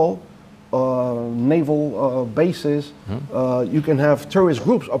install naval bases, you can have terrorist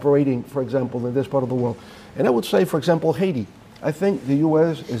groups operating, for example, in this part of the world. And I would say, for example, Haiti. I think the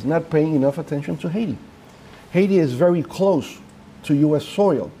US is not paying enough attention to Haiti. Haiti is very close to US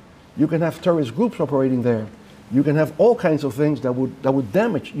soil. You can have terrorist groups operating there. You can have all kinds of things that would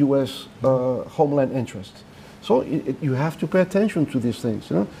damage US homeland interests. So you have to pay attention to these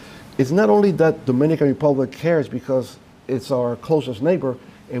things. You know? It's not only that Dominican Republic cares because it's our closest neighbor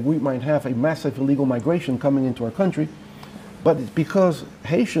and we might have a massive illegal migration coming into our country, but it's because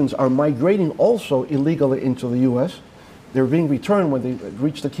Haitians are migrating also illegally into the US. They're being returned when they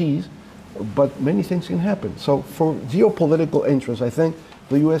reach the Keys, but many things can happen. So for geopolitical interests, I think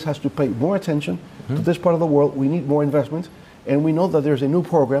the US has to pay more attention to this part of the world. We need more investment, and we know that there's a new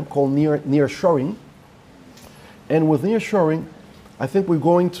program called nearshoring. And with nearshoring, I think we're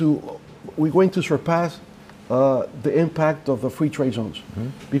going to surpass the impact of the free trade zones,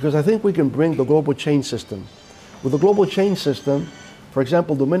 because I think we can bring the global chain system. With the global chain system, for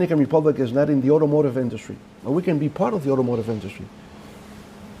example, Dominican Republic is not in the automotive industry, but we can be part of the automotive industry.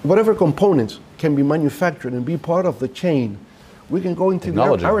 Whatever components can be manufactured and be part of the chain, we can go into the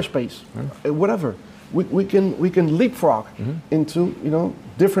aerospace, whatever. We can leapfrog into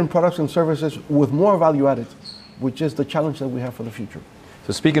different products and services with more value added, which is the challenge that we have for the future.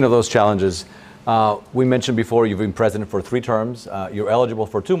 So speaking of those challenges, we mentioned before you've been president for 3 terms. You're eligible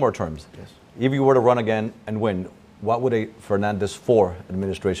for 2 more terms. Yes. If you were to run again and win, what would a Fernández 4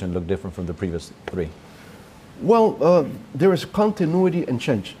 administration look different from the previous 3? Well, there is continuity and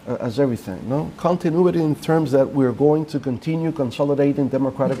change, as everything. No? Continuity in terms that we're going to continue consolidating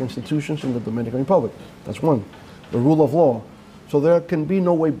democratic institutions in the Dominican Republic. That's one. The rule of law. So there can be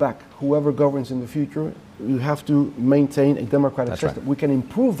no way back. Whoever governs in the future, you have to maintain a democratic system. Right. We can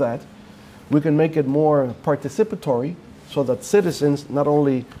improve that. We can make it more participatory so that citizens not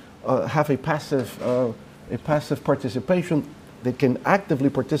only have a passive participation, They can actively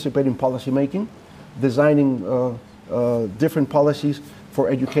participate in policy making, designing different policies for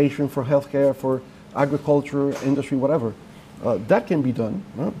education, for healthcare, for agriculture, industry, whatever. That can be done,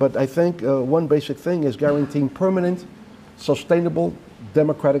 but I think one basic thing is guaranteeing permanent, sustainable,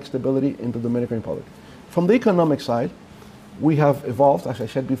 democratic stability in the Dominican Republic. From the economic side, we have evolved, as I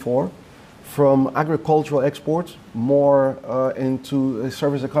said before, from agricultural exports more into a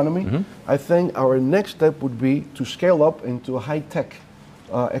service economy. I think our next step would be to scale up into a high-tech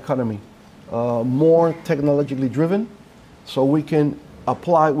economy, more technologically driven, so we can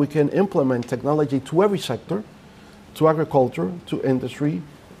implement technology to every sector, to agriculture, to industry,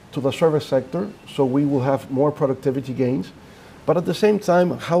 to the service sector, so we will have more productivity gains. But at the same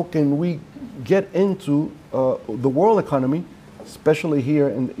time, how can we get into the world economy, especially here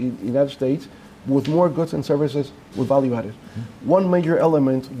in the United States, with more goods and services with value added? One major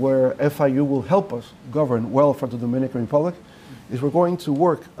element where FIU will help us govern well for the Dominican Republic is we're going to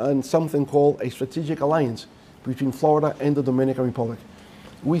work on something called a strategic alliance between Florida and the Dominican Republic.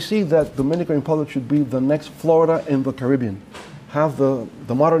 We see that the Dominican Republic should be the next Florida in the Caribbean, have the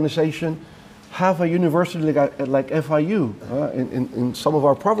modernization, have a university like FIU in some of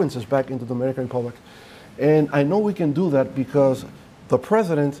our provinces back in the Dominican Republic. And I know we can do that because the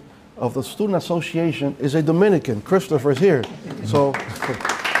president of the Student Association is a Dominican. Christopher is here. So,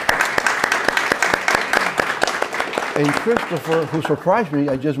 and Christopher, who surprised me,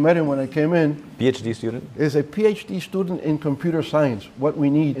 I just met him when I came in. PhD student? Is a PhD student in computer science, what we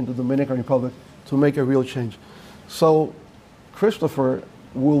need in the Dominican Republic to make a real change. So Christopher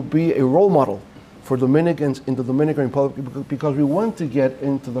will be a role model for Dominicans in the Dominican Republic because we want to get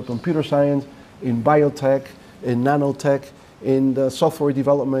into the computer science, in biotech, in nanotech, in the software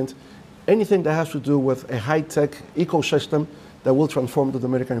development, anything that has to do with a high-tech ecosystem that will transform the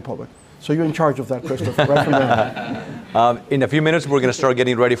Dominican Republic. So you're in charge of that, Christopher, right from now. In a few minutes, we're going to start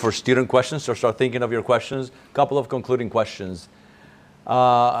getting ready for student questions, so start thinking of your questions. A couple of concluding questions.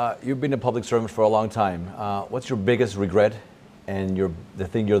 You've been a public servant for a long time. What's your biggest regret and the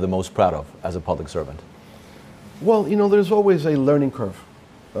thing you're the most proud of as a public servant? Well, you know, there's always a learning curve.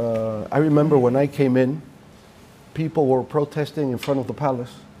 I remember when I came in, people were protesting in front of the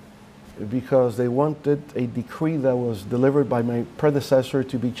palace because they wanted a decree that was delivered by my predecessor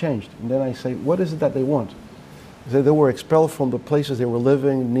to be changed. And then I say, what is it that they want? They were expelled from the places they were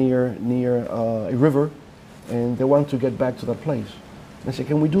living near a river, and they want to get back to that place. And I said,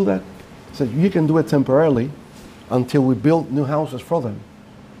 can we do that? I said, you can do it temporarily until we build new houses for them.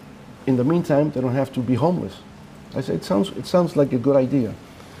 In the meantime, they don't have to be homeless. I said, it sounds like a good idea.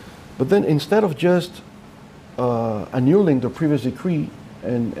 But then instead of just annulling the previous decree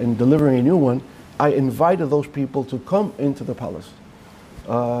and delivering a new one, I invited those people to come into the palace,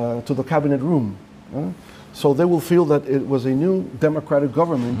 to the cabinet room. So they will feel that it was a new democratic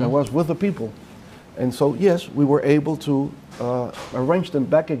government that was with the people. And so, yes, we were able to arrange them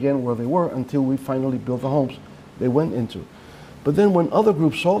back again where they were until we finally built the homes they went into. But then when other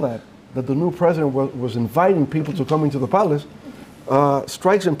groups saw that the new president was inviting people to come into the palace,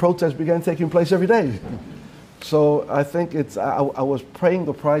 strikes and protests began taking place every day. So I think I was paying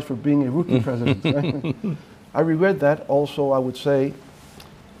the price for being a rookie president. Right? I regret that. Also, I would say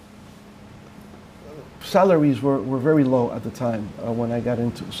salaries were very low at the time when I got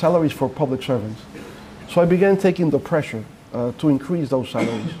into salaries for public servants. So I began taking the pressure to increase those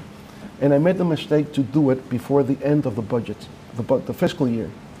salaries. And I made the mistake to do it before the end of the budget, the fiscal year.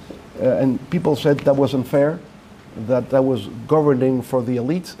 And people said that wasn't fair, that was governing for the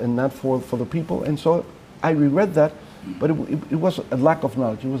elites and not for the people. And so I regret that, but it was a lack of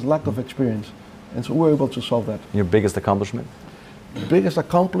knowledge, it was a lack of experience. And so we were able to solve that. Your biggest accomplishment? Biggest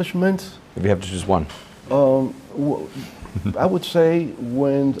accomplishment? If you have to choose one. I would say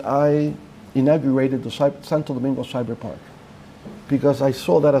when I inaugurated the Santo Domingo Cyber Park, because I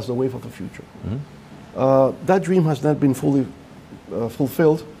saw that as the wave of the future. That dream has not been fully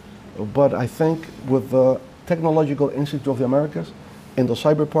fulfilled, but I think with the Technological Institute of the Americas and the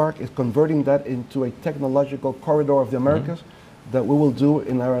Cyber Park is converting that into a technological corridor of the Americas that we will do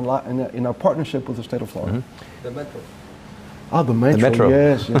in our partnership with the state of Florida. The metro. Ah, the metro.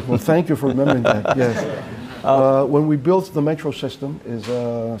 Yes. Well, thank you for remembering that. Yes. When we built the metro system, is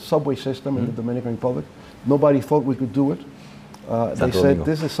a subway system in the Dominican Republic. Nobody thought we could do it. They said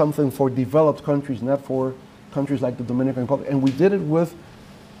this is something for developed countries, not for countries like the Dominican Republic. And we did it with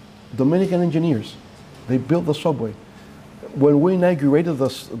Dominican engineers. They built the subway. When we inaugurated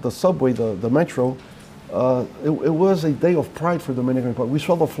the subway, the metro, it was a day of pride for the Dominican Republic. We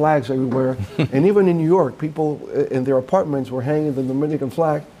saw the flags everywhere. And even in New York, people in their apartments were hanging the Dominican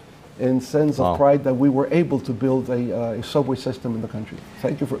flag. and sense of pride that we were able to build a subway system in the country.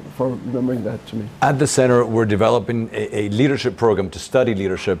 Thank you for remembering that to me. At the center, we're developing a leadership program to study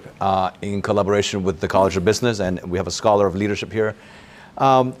leadership in collaboration with the College of Business, and we have a scholar of leadership here.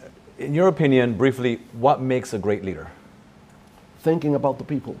 In your opinion, briefly, what makes a great leader? Thinking about the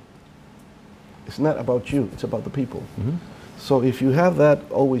people. It's not about you, it's about the people. So if you have that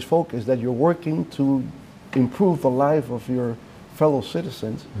always focused, that you're working to improve the life of your fellow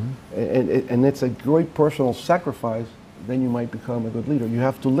citizens, and it's a great personal sacrifice, then you might become a good leader. You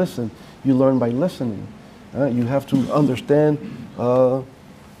have to listen. You learn by listening. You have to understand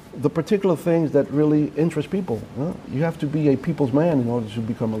the particular things that really interest people. You have to be a people's man in order to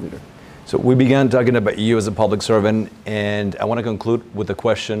become a leader. So we began talking about you as a public servant, and I want to conclude with a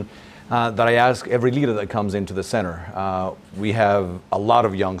question that I ask every leader that comes into the center. We have a lot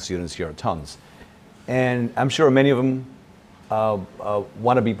of young students here, tons. And I'm sure many of them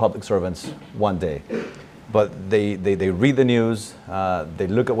want to be public servants one day. But they read the news, they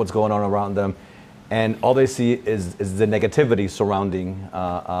look at what's going on around them, and all they see is the negativity surrounding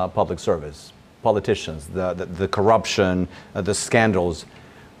public service, politicians, the corruption, the scandals.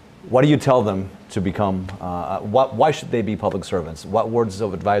 What do you tell them to become, why should they be public servants? What words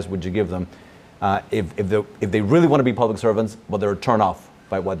of advice would you give them if they really want to be public servants, but they're turned off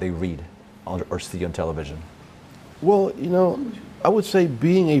by what they read or see on television? Well, you know, I would say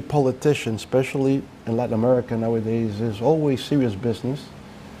being a politician, especially in Latin America nowadays, is always serious business,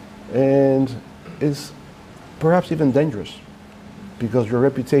 and is perhaps even dangerous because your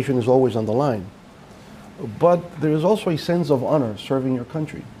reputation is always on the line. But there is also a sense of honor serving your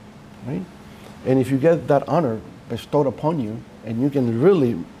country, right? And if you get that honor bestowed upon you, and you can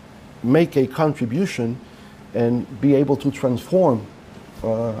really make a contribution and be able to transform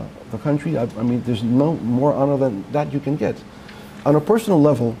the country, I mean, there's no more honor than that you can get. On a personal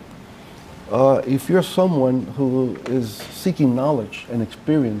level, if you're someone who is seeking knowledge and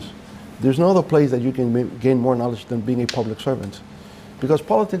experience, there's no other place that you can gain more knowledge than being a public servant. Because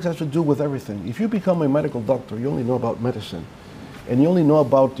politics has to do with everything. If you become a medical doctor, you only know about medicine, and you only know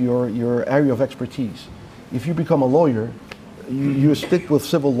about your area of expertise. If you become a lawyer, you stick with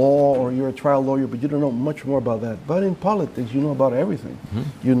civil law, or you're a trial lawyer, but you don't know much more about that. But in politics, you know about everything.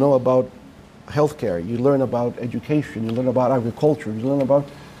 You know about healthcare, you learn about education, you learn about agriculture, you learn about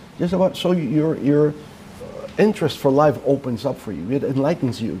just about, so your interest for life opens up for you. It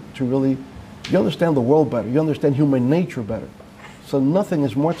enlightens you to really, you understand the world better, you understand human nature better. So nothing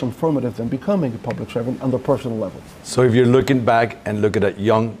is more transformative than becoming a public servant on the personal level. So if you're looking back and looking at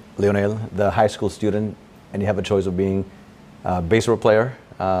young Leonel, the high school student, and you have a choice of being a baseball player,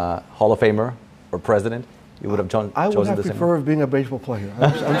 Hall of Famer, or president, you would have chosen the same? I would have preferred being a baseball player.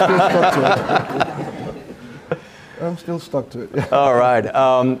 I'm still stuck to it. I'm still stuck to it. All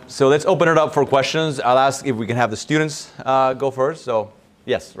right. So let's open it up for questions. I'll ask if we can have the students go first. So,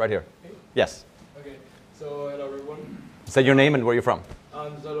 yes, right here. Yes. Okay. So, hello, everyone. Say your name and where you're from.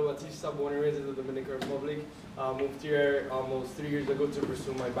 I'm Zolo Batista, born and raised in the Dominican Republic. Moved here almost 3 years ago to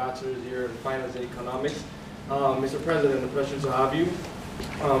pursue my bachelor's here in finance and economics. Mr. President, a pleasure to have you.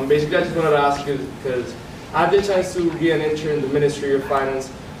 Basically, I just wanted to ask you, because I had the chance to be an intern in the Ministry of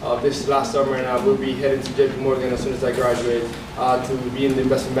Finance this last summer, and I will be heading to JP Morgan as soon as I graduate to be in the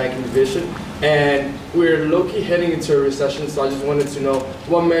investment banking division. And we're low-key heading into a recession, so I just wanted to know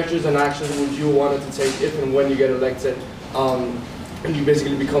what measures and actions would you want to take if and when you get elected and you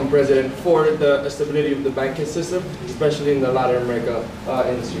basically become president for the stability of the banking system, especially in the Latin America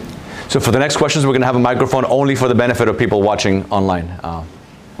industry. So for the next questions, we're going to have a microphone only for the benefit of people watching online.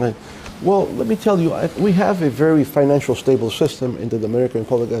 Right. Well, let me tell you, we have a very financial stable system in the Dominican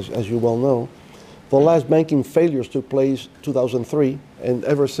Republic, as you well know. The last banking failures took place 2003, and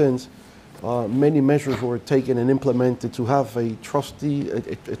ever since, many measures were taken and implemented to have a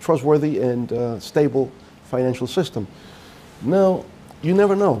trustworthy and stable financial system. Now, you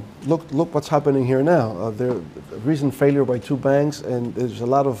never know. Look what's happening here now. There recent failure by 2 banks, and there's a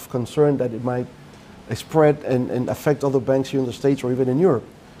lot of concern that it might spread and affect other banks here in the States or even in Europe.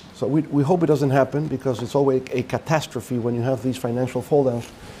 So we hope it doesn't happen, because it's always a catastrophe when you have these financial fall downs.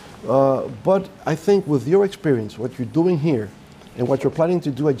 But I think with your experience, what you're doing here, and what you're planning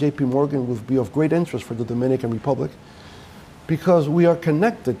to do at JP Morgan will be of great interest for the Dominican Republic, because we are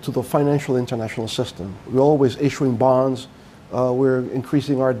connected to the financial international system. We're always issuing bonds, we're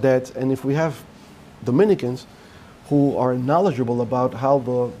increasing our debt, and if we have Dominicans who are knowledgeable about how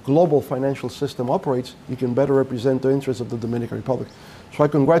the global financial system operates, you can better represent the interests of the Dominican Republic. So I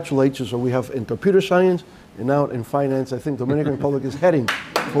congratulate you. So we have in computer science and now in finance, I think the Dominican Republic is heading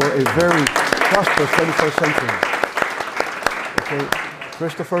for a very prosperous 21st century. Okay.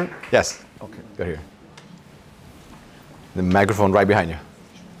 Christopher? Yes. Okay. Go here. The microphone right behind you.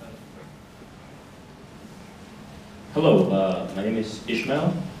 Hello, my name is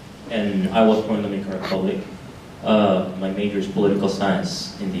Ishmael, and I was born in the Dominican Republic. My major is political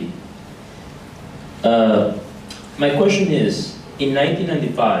science, indeed. My question is, in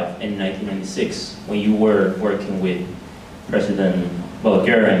 1995 and 1996, when you were working with President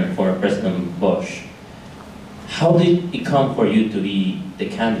Balaguer and former President Bush, how did it come for you to be the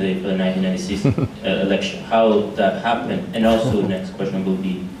candidate for the 1996 election? How that happened? And also, the next question will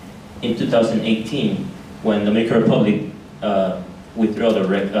be, in 2018, when the Dominican Republic withdrew the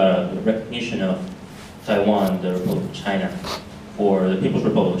recognition of Taiwan, the Republic of China, for the People's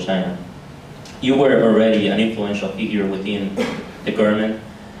Republic of China, you were already an influential figure within the government.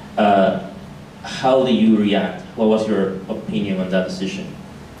 How did you react? What was your opinion on that decision?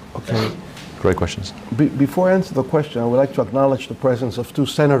 Okay. Great questions. Before I answer the question, I would like to acknowledge the presence of two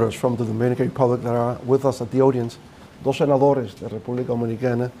senators from the Dominican Republic that are with us at the audience. Dos senadores de República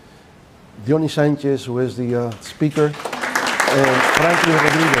Dominicana. Diony Sánchez, who is the speaker, and Franklin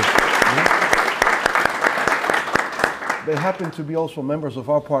Rodriguez. They happen to be also members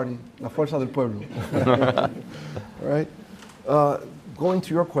of our party, La Fuerza del Pueblo. Right? Going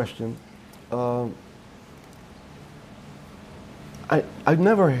to your question, I've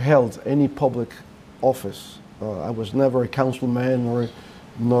never held any public office. I was never a councilman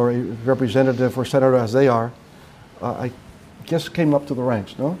nor a representative or senator as they are. I just came up to the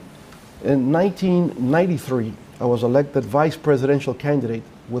ranks, no? In 1993, I was elected vice presidential candidate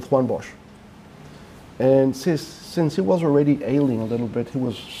with Juan Bosch. And since he was already ailing a little bit, he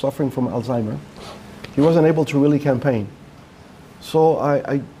was suffering from Alzheimer, he wasn't able to really campaign. So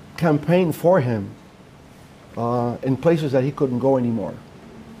I campaigned for him in places that he couldn't go anymore.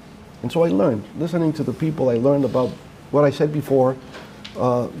 And so I learned, listening to the people, I learned about what I said before,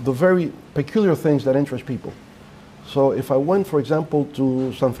 the very peculiar things that interest people. So if I went, for example,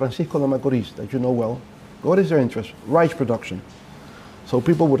 to San Francisco de Macorís, that you know well, what is their interest? Rice production. So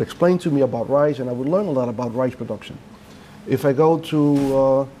people would explain to me about rice, and I would learn a lot about rice production. If I go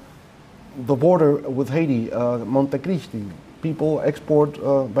to the border with Haiti, Montecristi, people export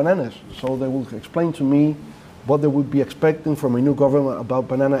bananas. So they will explain to me what they would be expecting from a new government about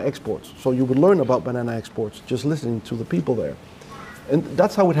banana exports. So you would learn about banana exports just listening to the people there. And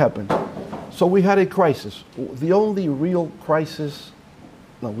that's how it happened. So we had a crisis. The only real crisis,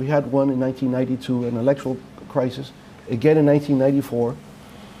 no, we had one in 1992, an electoral crisis, again in 1994.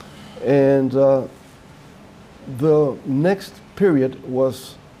 And the next period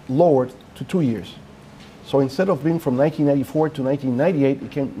was lowered to 2 years. So instead of being from 1994 to 1998,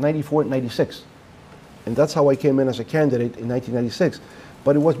 it came 94 and 96. And that's how I came in as a candidate in 1996.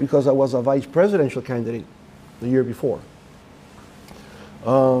 But it was because I was a vice presidential candidate the year before.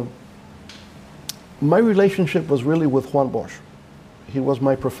 My relationship was really with Juan Bosch. He was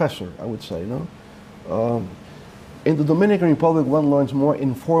my professor, I would say. No? In the Dominican Republic, one learns more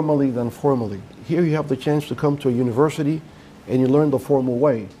informally than formally. Here you have the chance to come to a university and you learn the formal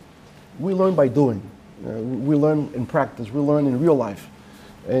way. We learn by doing. We learn in practice. We learn in real life.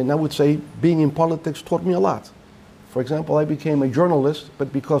 And I would say being in politics taught me a lot. For example, I became a journalist,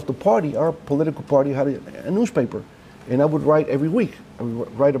 but because the party, our political party, had a newspaper. And I would write every week. I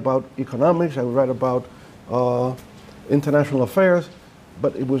would write about economics, I would write about international affairs,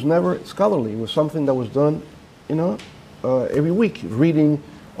 but it was never scholarly. It was something that was done, every week. Reading,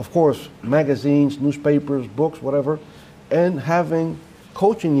 of course, magazines, newspapers, books, whatever, and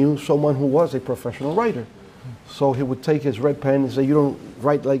coaching you someone who was a professional writer. So he would take his red pen and say, you don't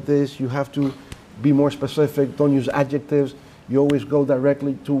write like this, you have to be more specific, don't use adjectives, you always go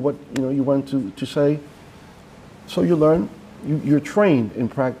directly to what you want to say. So you learn, you're trained in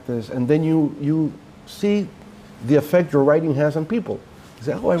practice, and then you see the effect your writing has on people. You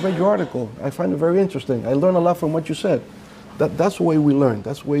say, oh, I read your article, I find it very interesting, I learned a lot from what you said. That's the way we learned,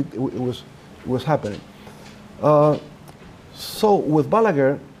 that's the way it was happening. So with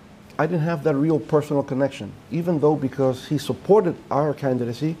Balaguer, I didn't have that real personal connection, even though because he supported our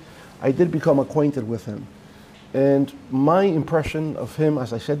candidacy, I did become acquainted with him. And my impression of him,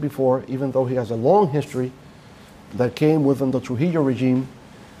 as I said before, even though he has a long history that came within the Trujillo regime,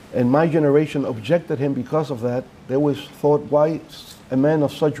 and my generation objected him because of that, they always thought, why a man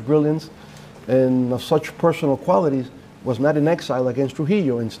of such brilliance and of such personal qualities was not in exile against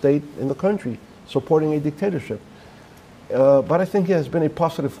Trujillo and stayed in the country supporting a dictatorship. But I think he has been a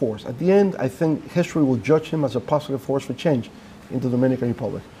positive force. At the end, I think history will judge him as a positive force for change in the Dominican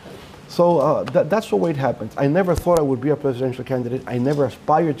Republic. So that's the way it happened. I never thought I would be a presidential candidate. I never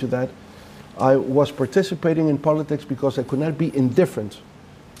aspired to that. I was participating in politics because I could not be indifferent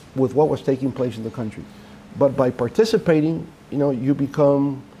with what was taking place in the country. But by participating, you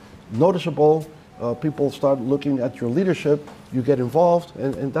become noticeable. People start looking at your leadership. You get involved,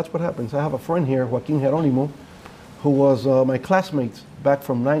 and that's what happens. I have a friend here, Joaquin Jerónimo, who was my classmate back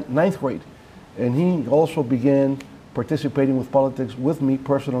from ninth grade. And he also began participating with politics with me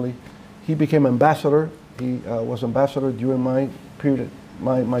personally. He became ambassador. He was ambassador during my period,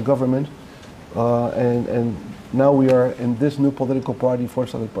 my government. And now we are in this new political party,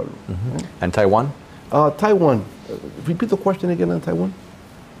 Fuerza del Pueblo. Mm-hmm. Right? And Taiwan? Taiwan. Repeat the question again on Taiwan.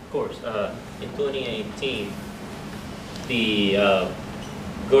 Of course. In 2018, the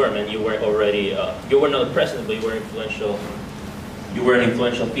government, you were already, you were not the president, but you were influential. You were an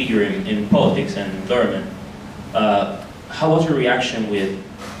influential figure in politics and government. How was your reaction with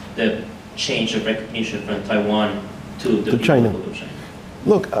the change of recognition from Taiwan to the China? Of China?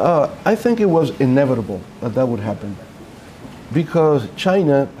 Look, I think it was inevitable that that would happen because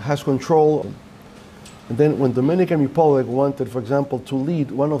China has control. And then when Dominican Republic wanted, for example, to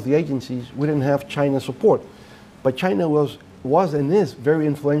lead one of the agencies, we didn't have China's support. But China was and is very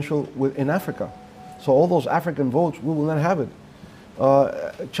influential in Africa. So all those African votes, we will not have it.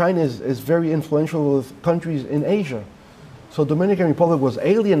 China is very influential with countries in Asia. So Dominican Republic was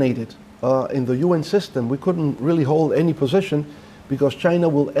alienated in the UN system. We couldn't really hold any position because China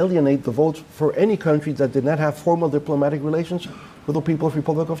will alienate the votes for any country that did not have formal diplomatic relations with the People's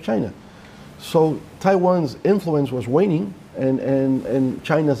Republic of China. So Taiwan's influence was waning and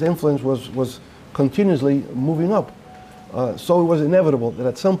China's influence was continuously moving up. So it was inevitable that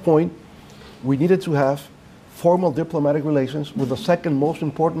at some point we needed to have formal diplomatic relations with the second most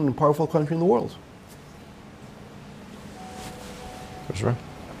important and powerful country in the world. That's right.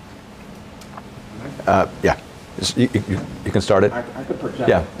 Yeah. You can start it. I could project.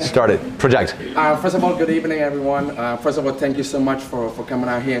 Yeah, start it. Project. First of all, good evening, everyone. First of all, thank you so much for coming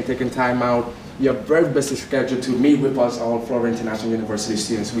out here and taking time out your very busy schedule to meet with us, all Florida International University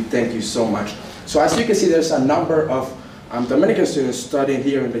students. We thank you so much. So as you can see, there's a number of Dominican students studying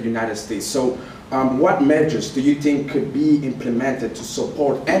here in the United States. So what measures do you think could be implemented to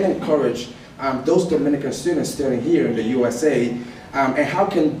support and encourage those Dominican students studying here in the USA? And how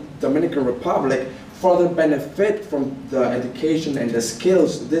can Dominican Republic further benefit from the education and the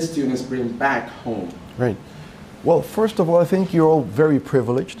skills these students bring back home? Right. Well, first of all, I think you're all very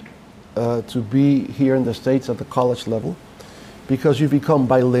privileged to be here in the States at the college level because you become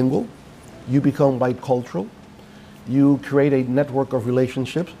bilingual, you become bicultural, you create a network of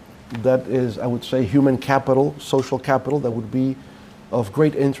relationships that is, I would say, human capital, social capital that would be of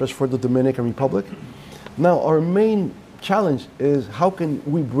great interest for the Dominican Republic. Now, our main challenge is how can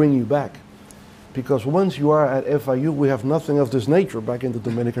we bring you back? Because once you are at FIU, we have nothing of this nature back in the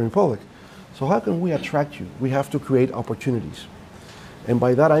Dominican Republic. So how can we attract you? We have to create opportunities. And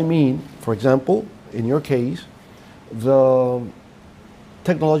by that I mean, for example, in your case, the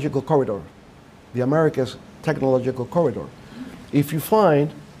technological corridor, the Americas technological corridor. If you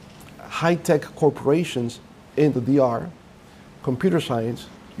find high-tech corporations in the DR, computer science,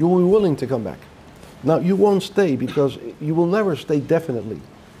 you will be willing to come back. Now, you won't stay because you will never stay definitely.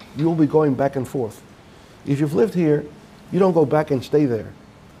 You will be going back and forth. If you've lived here, you don't go back and stay there.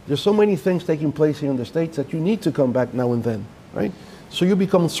 There's so many things taking place here in the States that you need to come back now and then, right? So you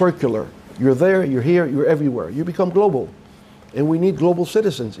become circular. You're there, you're here, you're everywhere. You become global. And we need global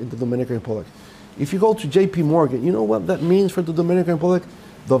citizens in the Dominican Republic. If you go to JP Morgan, you know what that means for the Dominican Republic?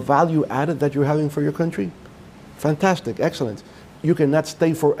 The value added that you're having for your country? Fantastic, excellent. You cannot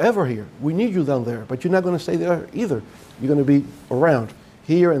stay forever here. We need you down there, but you're not going to stay there either. You're going to be around,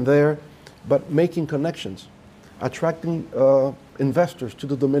 here and there, but making connections, attracting investors to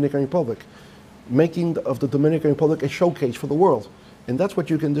the Dominican Republic, making of the Dominican Republic a showcase for the world. And that's what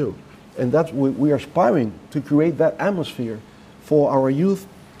you can do. And that's we are aspiring to create that atmosphere for our youth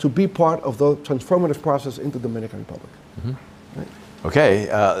to be part of the transformative process in the Dominican Republic. Mm-hmm. Right.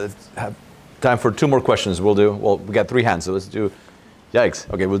 Okay, let's have time for two more questions. We'll do, well, we got three hands, so let's do, yikes.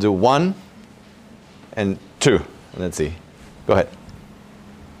 Okay, we'll do 1 and 2. Let's see. Go ahead.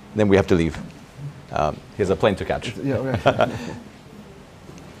 Then we have to leave. He has a plane to catch. Yeah, right.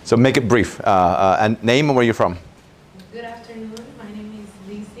 So make it brief. And name and where you're from. Good afternoon. My name is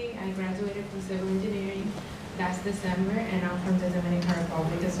Lizzie. I graduated from civil engineering last December, and I'm from the Dominican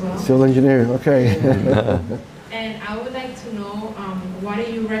Republic as well. Civil engineering, okay. And I would like to know what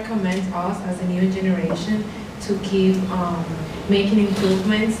do you recommend us as a new generation to keep making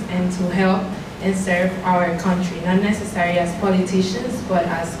improvements and to help and serve our country, not necessarily as politicians, but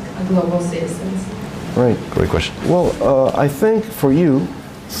as global citizens? Right. Great question. Well, I think for you,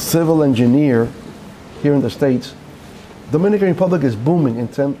 civil engineer here in the States, Dominican Republic is booming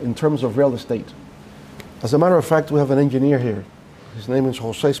in terms of real estate. As a matter of fact, we have an engineer here. His name is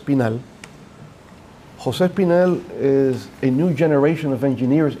Jose Spinel. Jose Spinel is a new generation of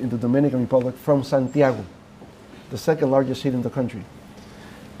engineers in the Dominican Republic from Santiago, the second largest city in the country.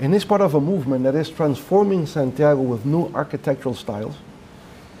 And he's part of a movement that is transforming Santiago with new architectural styles.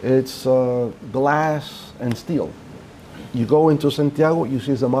 It's glass and steel. You go into Santiago, you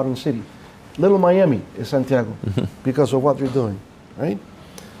see it's a modern city. Little Miami is Santiago because of what they're doing, right?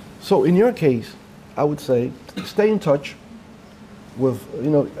 So in your case, I would say stay in touch with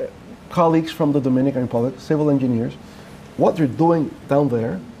colleagues from the Dominican Republic, civil engineers, what they're doing down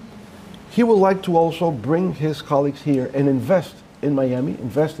there. He would like to also bring his colleagues here and invest in Miami,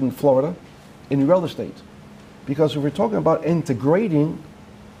 invest in Florida, in real estate. Because if we're talking about integrating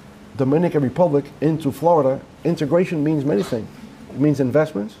Dominican Republic into Florida, integration means many things. It means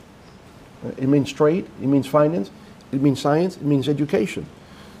investments, it means trade, it means finance, it means science, it means education.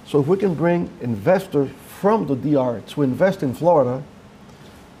 So if we can bring investors from the DR to invest in Florida,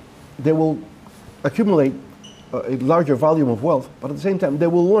 they will accumulate a larger volume of wealth, but at the same time they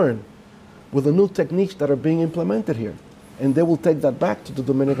will learn with the new techniques that are being implemented here. And they will take that back to the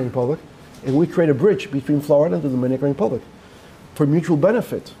Dominican Republic, and we create a bridge between Florida and the Dominican Republic for mutual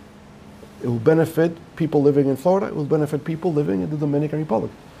benefit. It will benefit people living in Florida, it will benefit people living in the Dominican Republic.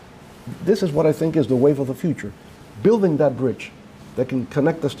 This is what I think is the wave of the future, building that bridge that can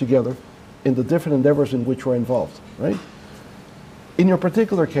connect us together in the different endeavors in which we're involved, right? In your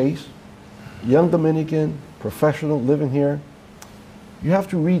particular case, young Dominican, professional, living here, you have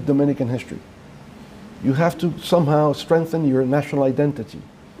to read Dominican history. You have to somehow strengthen your national identity.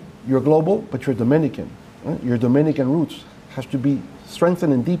 You're global, but you're Dominican. Right? Your Dominican roots has to be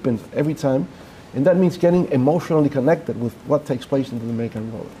strengthened and deepened every time, and that means getting emotionally connected with what takes place in the Dominican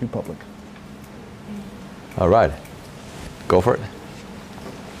Republic. All right, go for it.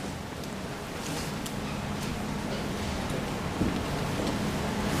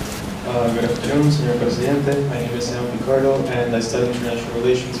 Good afternoon, Señor Presidente. My name is Leonel Picardo, and I study international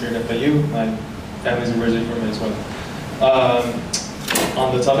relations here at FIU. My family's originally from Venezuela.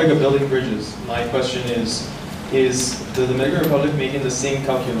 On the topic of building bridges, my question is the Dominican Republic making the same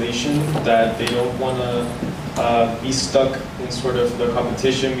calculation that they don't want to be stuck in sort of the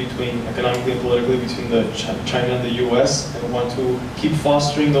competition between economically and politically between China and the US, and want to keep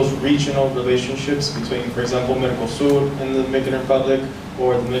fostering those regional relationships between, for example, Mercosur and the Dominican Republic,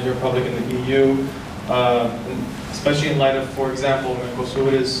 or the Dominican Republic and the EU, especially in light of, for example,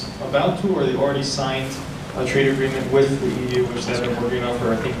 Mercosur is about to, or they already signed a trade agreement with the EU, which they've been working on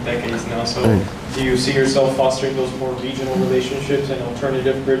for, I think, decades now. So do you see yourself fostering those more regional relationships and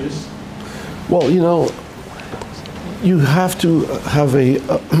alternative bridges? Well, you have to have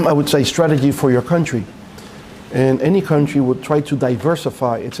I would say, strategy for your country. And any country would try to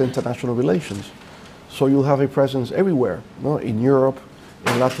diversify its international relations. So you'll have a presence everywhere, in Europe,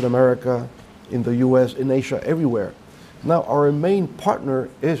 in Latin America, in the US, in Asia, everywhere. Now, our main partner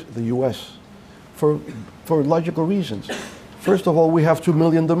is the US for logical reasons. First of all, we have 2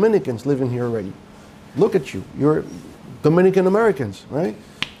 million Dominicans living here already. Look at you, you're Dominican Americans, right?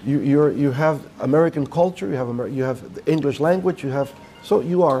 You have American culture, you have the English language, so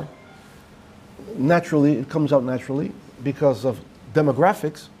you are naturally, it comes out naturally because of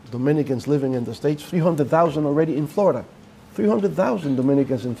demographics. Dominicans living in the States, 300,000 already in Florida. 300,000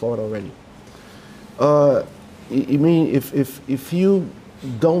 Dominicans in Florida already. I mean, if you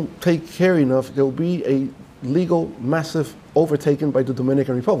don't take care enough, there will be a legal massive overtaken by the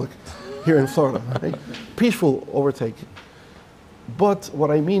Dominican Republic here in Florida, right? Peaceful overtake. But what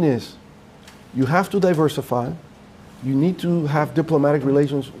I mean is, you have to diversify. You need to have diplomatic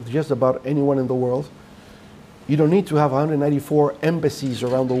relations with just about anyone in the world. You don't need to have 194 embassies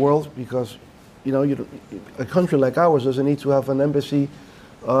around the world because, a country like ours doesn't need to have an embassy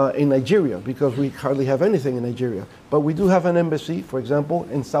in Nigeria because we hardly have anything in Nigeria. But we do have an embassy, for example,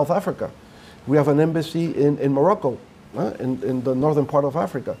 in South Africa. We have an embassy in Morocco, in the northern part of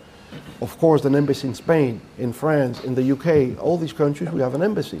Africa. Of course, an embassy in Spain, in France, in the UK, all these countries, we have an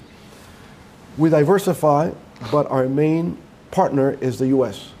embassy. We diversify, but our main partner is the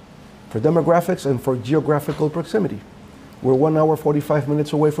US for demographics and for geographical proximity. We're 1 hour, 45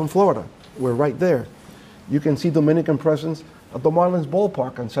 minutes away from Florida. We're right there. You can see Dominican presence at the Marlins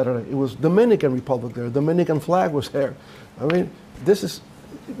ballpark on Saturday. It was Dominican Republic there. Dominican flag was there. I mean,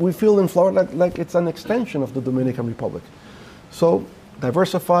 we feel in Florida like it's an extension of the Dominican Republic. So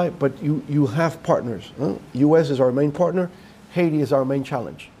diversify, but you have partners. US is our main partner. Haiti is our main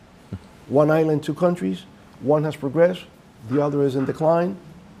challenge. 1 island, 2 countries. One has progressed. The other is in decline.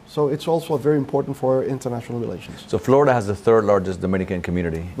 So it's also very important for international relations. So Florida has the third largest Dominican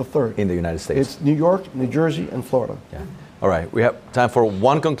community The third. in the United States. It's New York, New Jersey, and Florida. Yeah. All right, we have time for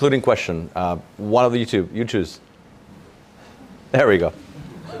one concluding question. One of you two, you choose. There we go.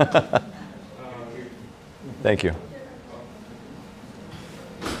 Thank you.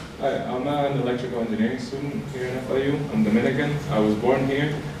 Hi, I'm an electrical engineering student here in FIU. I'm Dominican. I was born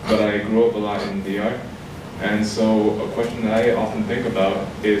here, but I grew up a lot in DR. And so a question that I often think about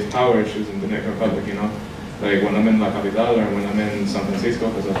is power issues in the Dominican Republic, you know? Like when I'm in La Capital or when I'm in San Francisco,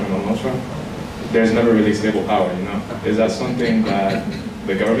 because I'm from El Nostro, there's never really stable power, you know? Is that something that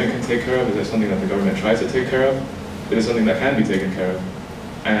the government can take care of? Is that something that the government tries to take care of? Is it something that can be taken care of?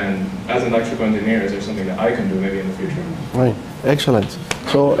 And as an electrical engineer, is there something that I can do maybe in the future? Right, excellent.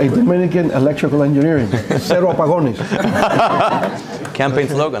 So a Dominican electrical engineering, cero apagones. Campaign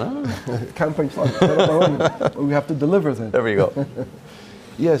slogan, huh? Campaign slogan, cero apagones. We have to deliver them. There we go.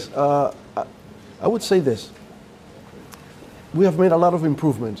 Yes, I would say this. We have made a lot of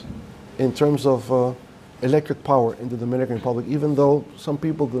improvements in terms of electric power in the Dominican Republic, even though some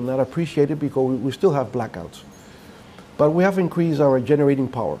people do not appreciate it because we still have blackouts. But we have increased our generating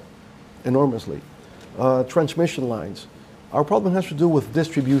power enormously. Transmission lines. Our problem has to do with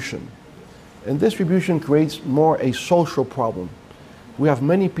distribution. And distribution creates more a social problem. We have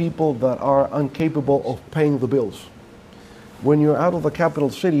many people that are incapable of paying the bills. When you're out of the capital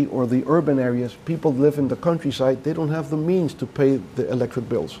city or the urban areas, people live in the countryside, they don't have the means to pay the electric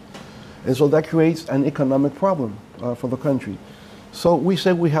bills. And so that creates an economic problem for the country. So we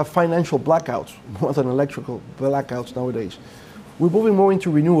say we have financial blackouts more than electrical blackouts nowadays. We're moving more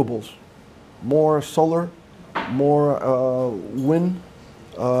into renewables, more solar, more wind,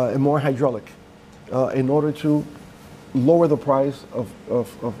 and more hydraulic in order to lower the price of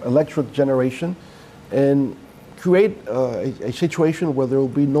electric generation and create a situation where there will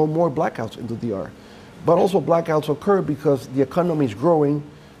be no more blackouts in the DR. But also blackouts occur because the economy is growing,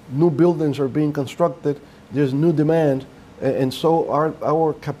 new buildings are being constructed, there's new demand, and so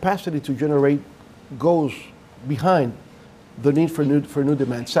our capacity to generate goes behind the need for new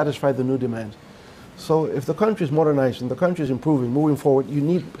demand, satisfy the new demand. So if the country is modernizing, the country is improving, moving forward, you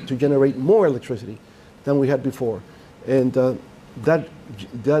need to generate more electricity than we had before. And that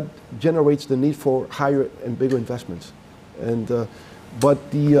generates the need for higher and bigger investments. And,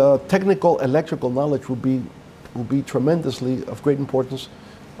 but the technical electrical knowledge will be tremendously of great importance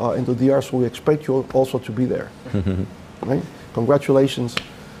in the DR, so we expect you also to be there. Right? Congratulations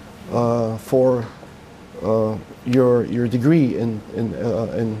for your degree in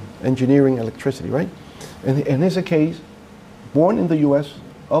engineering electricity, right? And here's a case, born in the US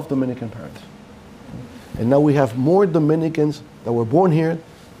of Dominican parents. And now we have more Dominicans that were born here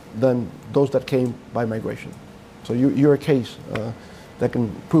than those that came by migration. So you're a case that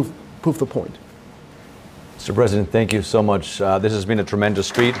can prove the point. Mr. President, thank you so much. This has been a tremendous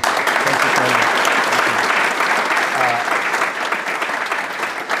treat. Thank you so much.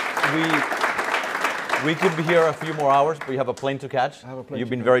 We could be here a few more hours, but you have a plane to catch. You've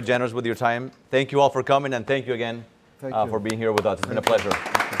been very generous with your time. Thank you all for coming, and thank you again for being here with us. It's been a pleasure.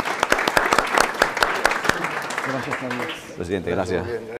 Gracias, Carlos. Presidente, gracias.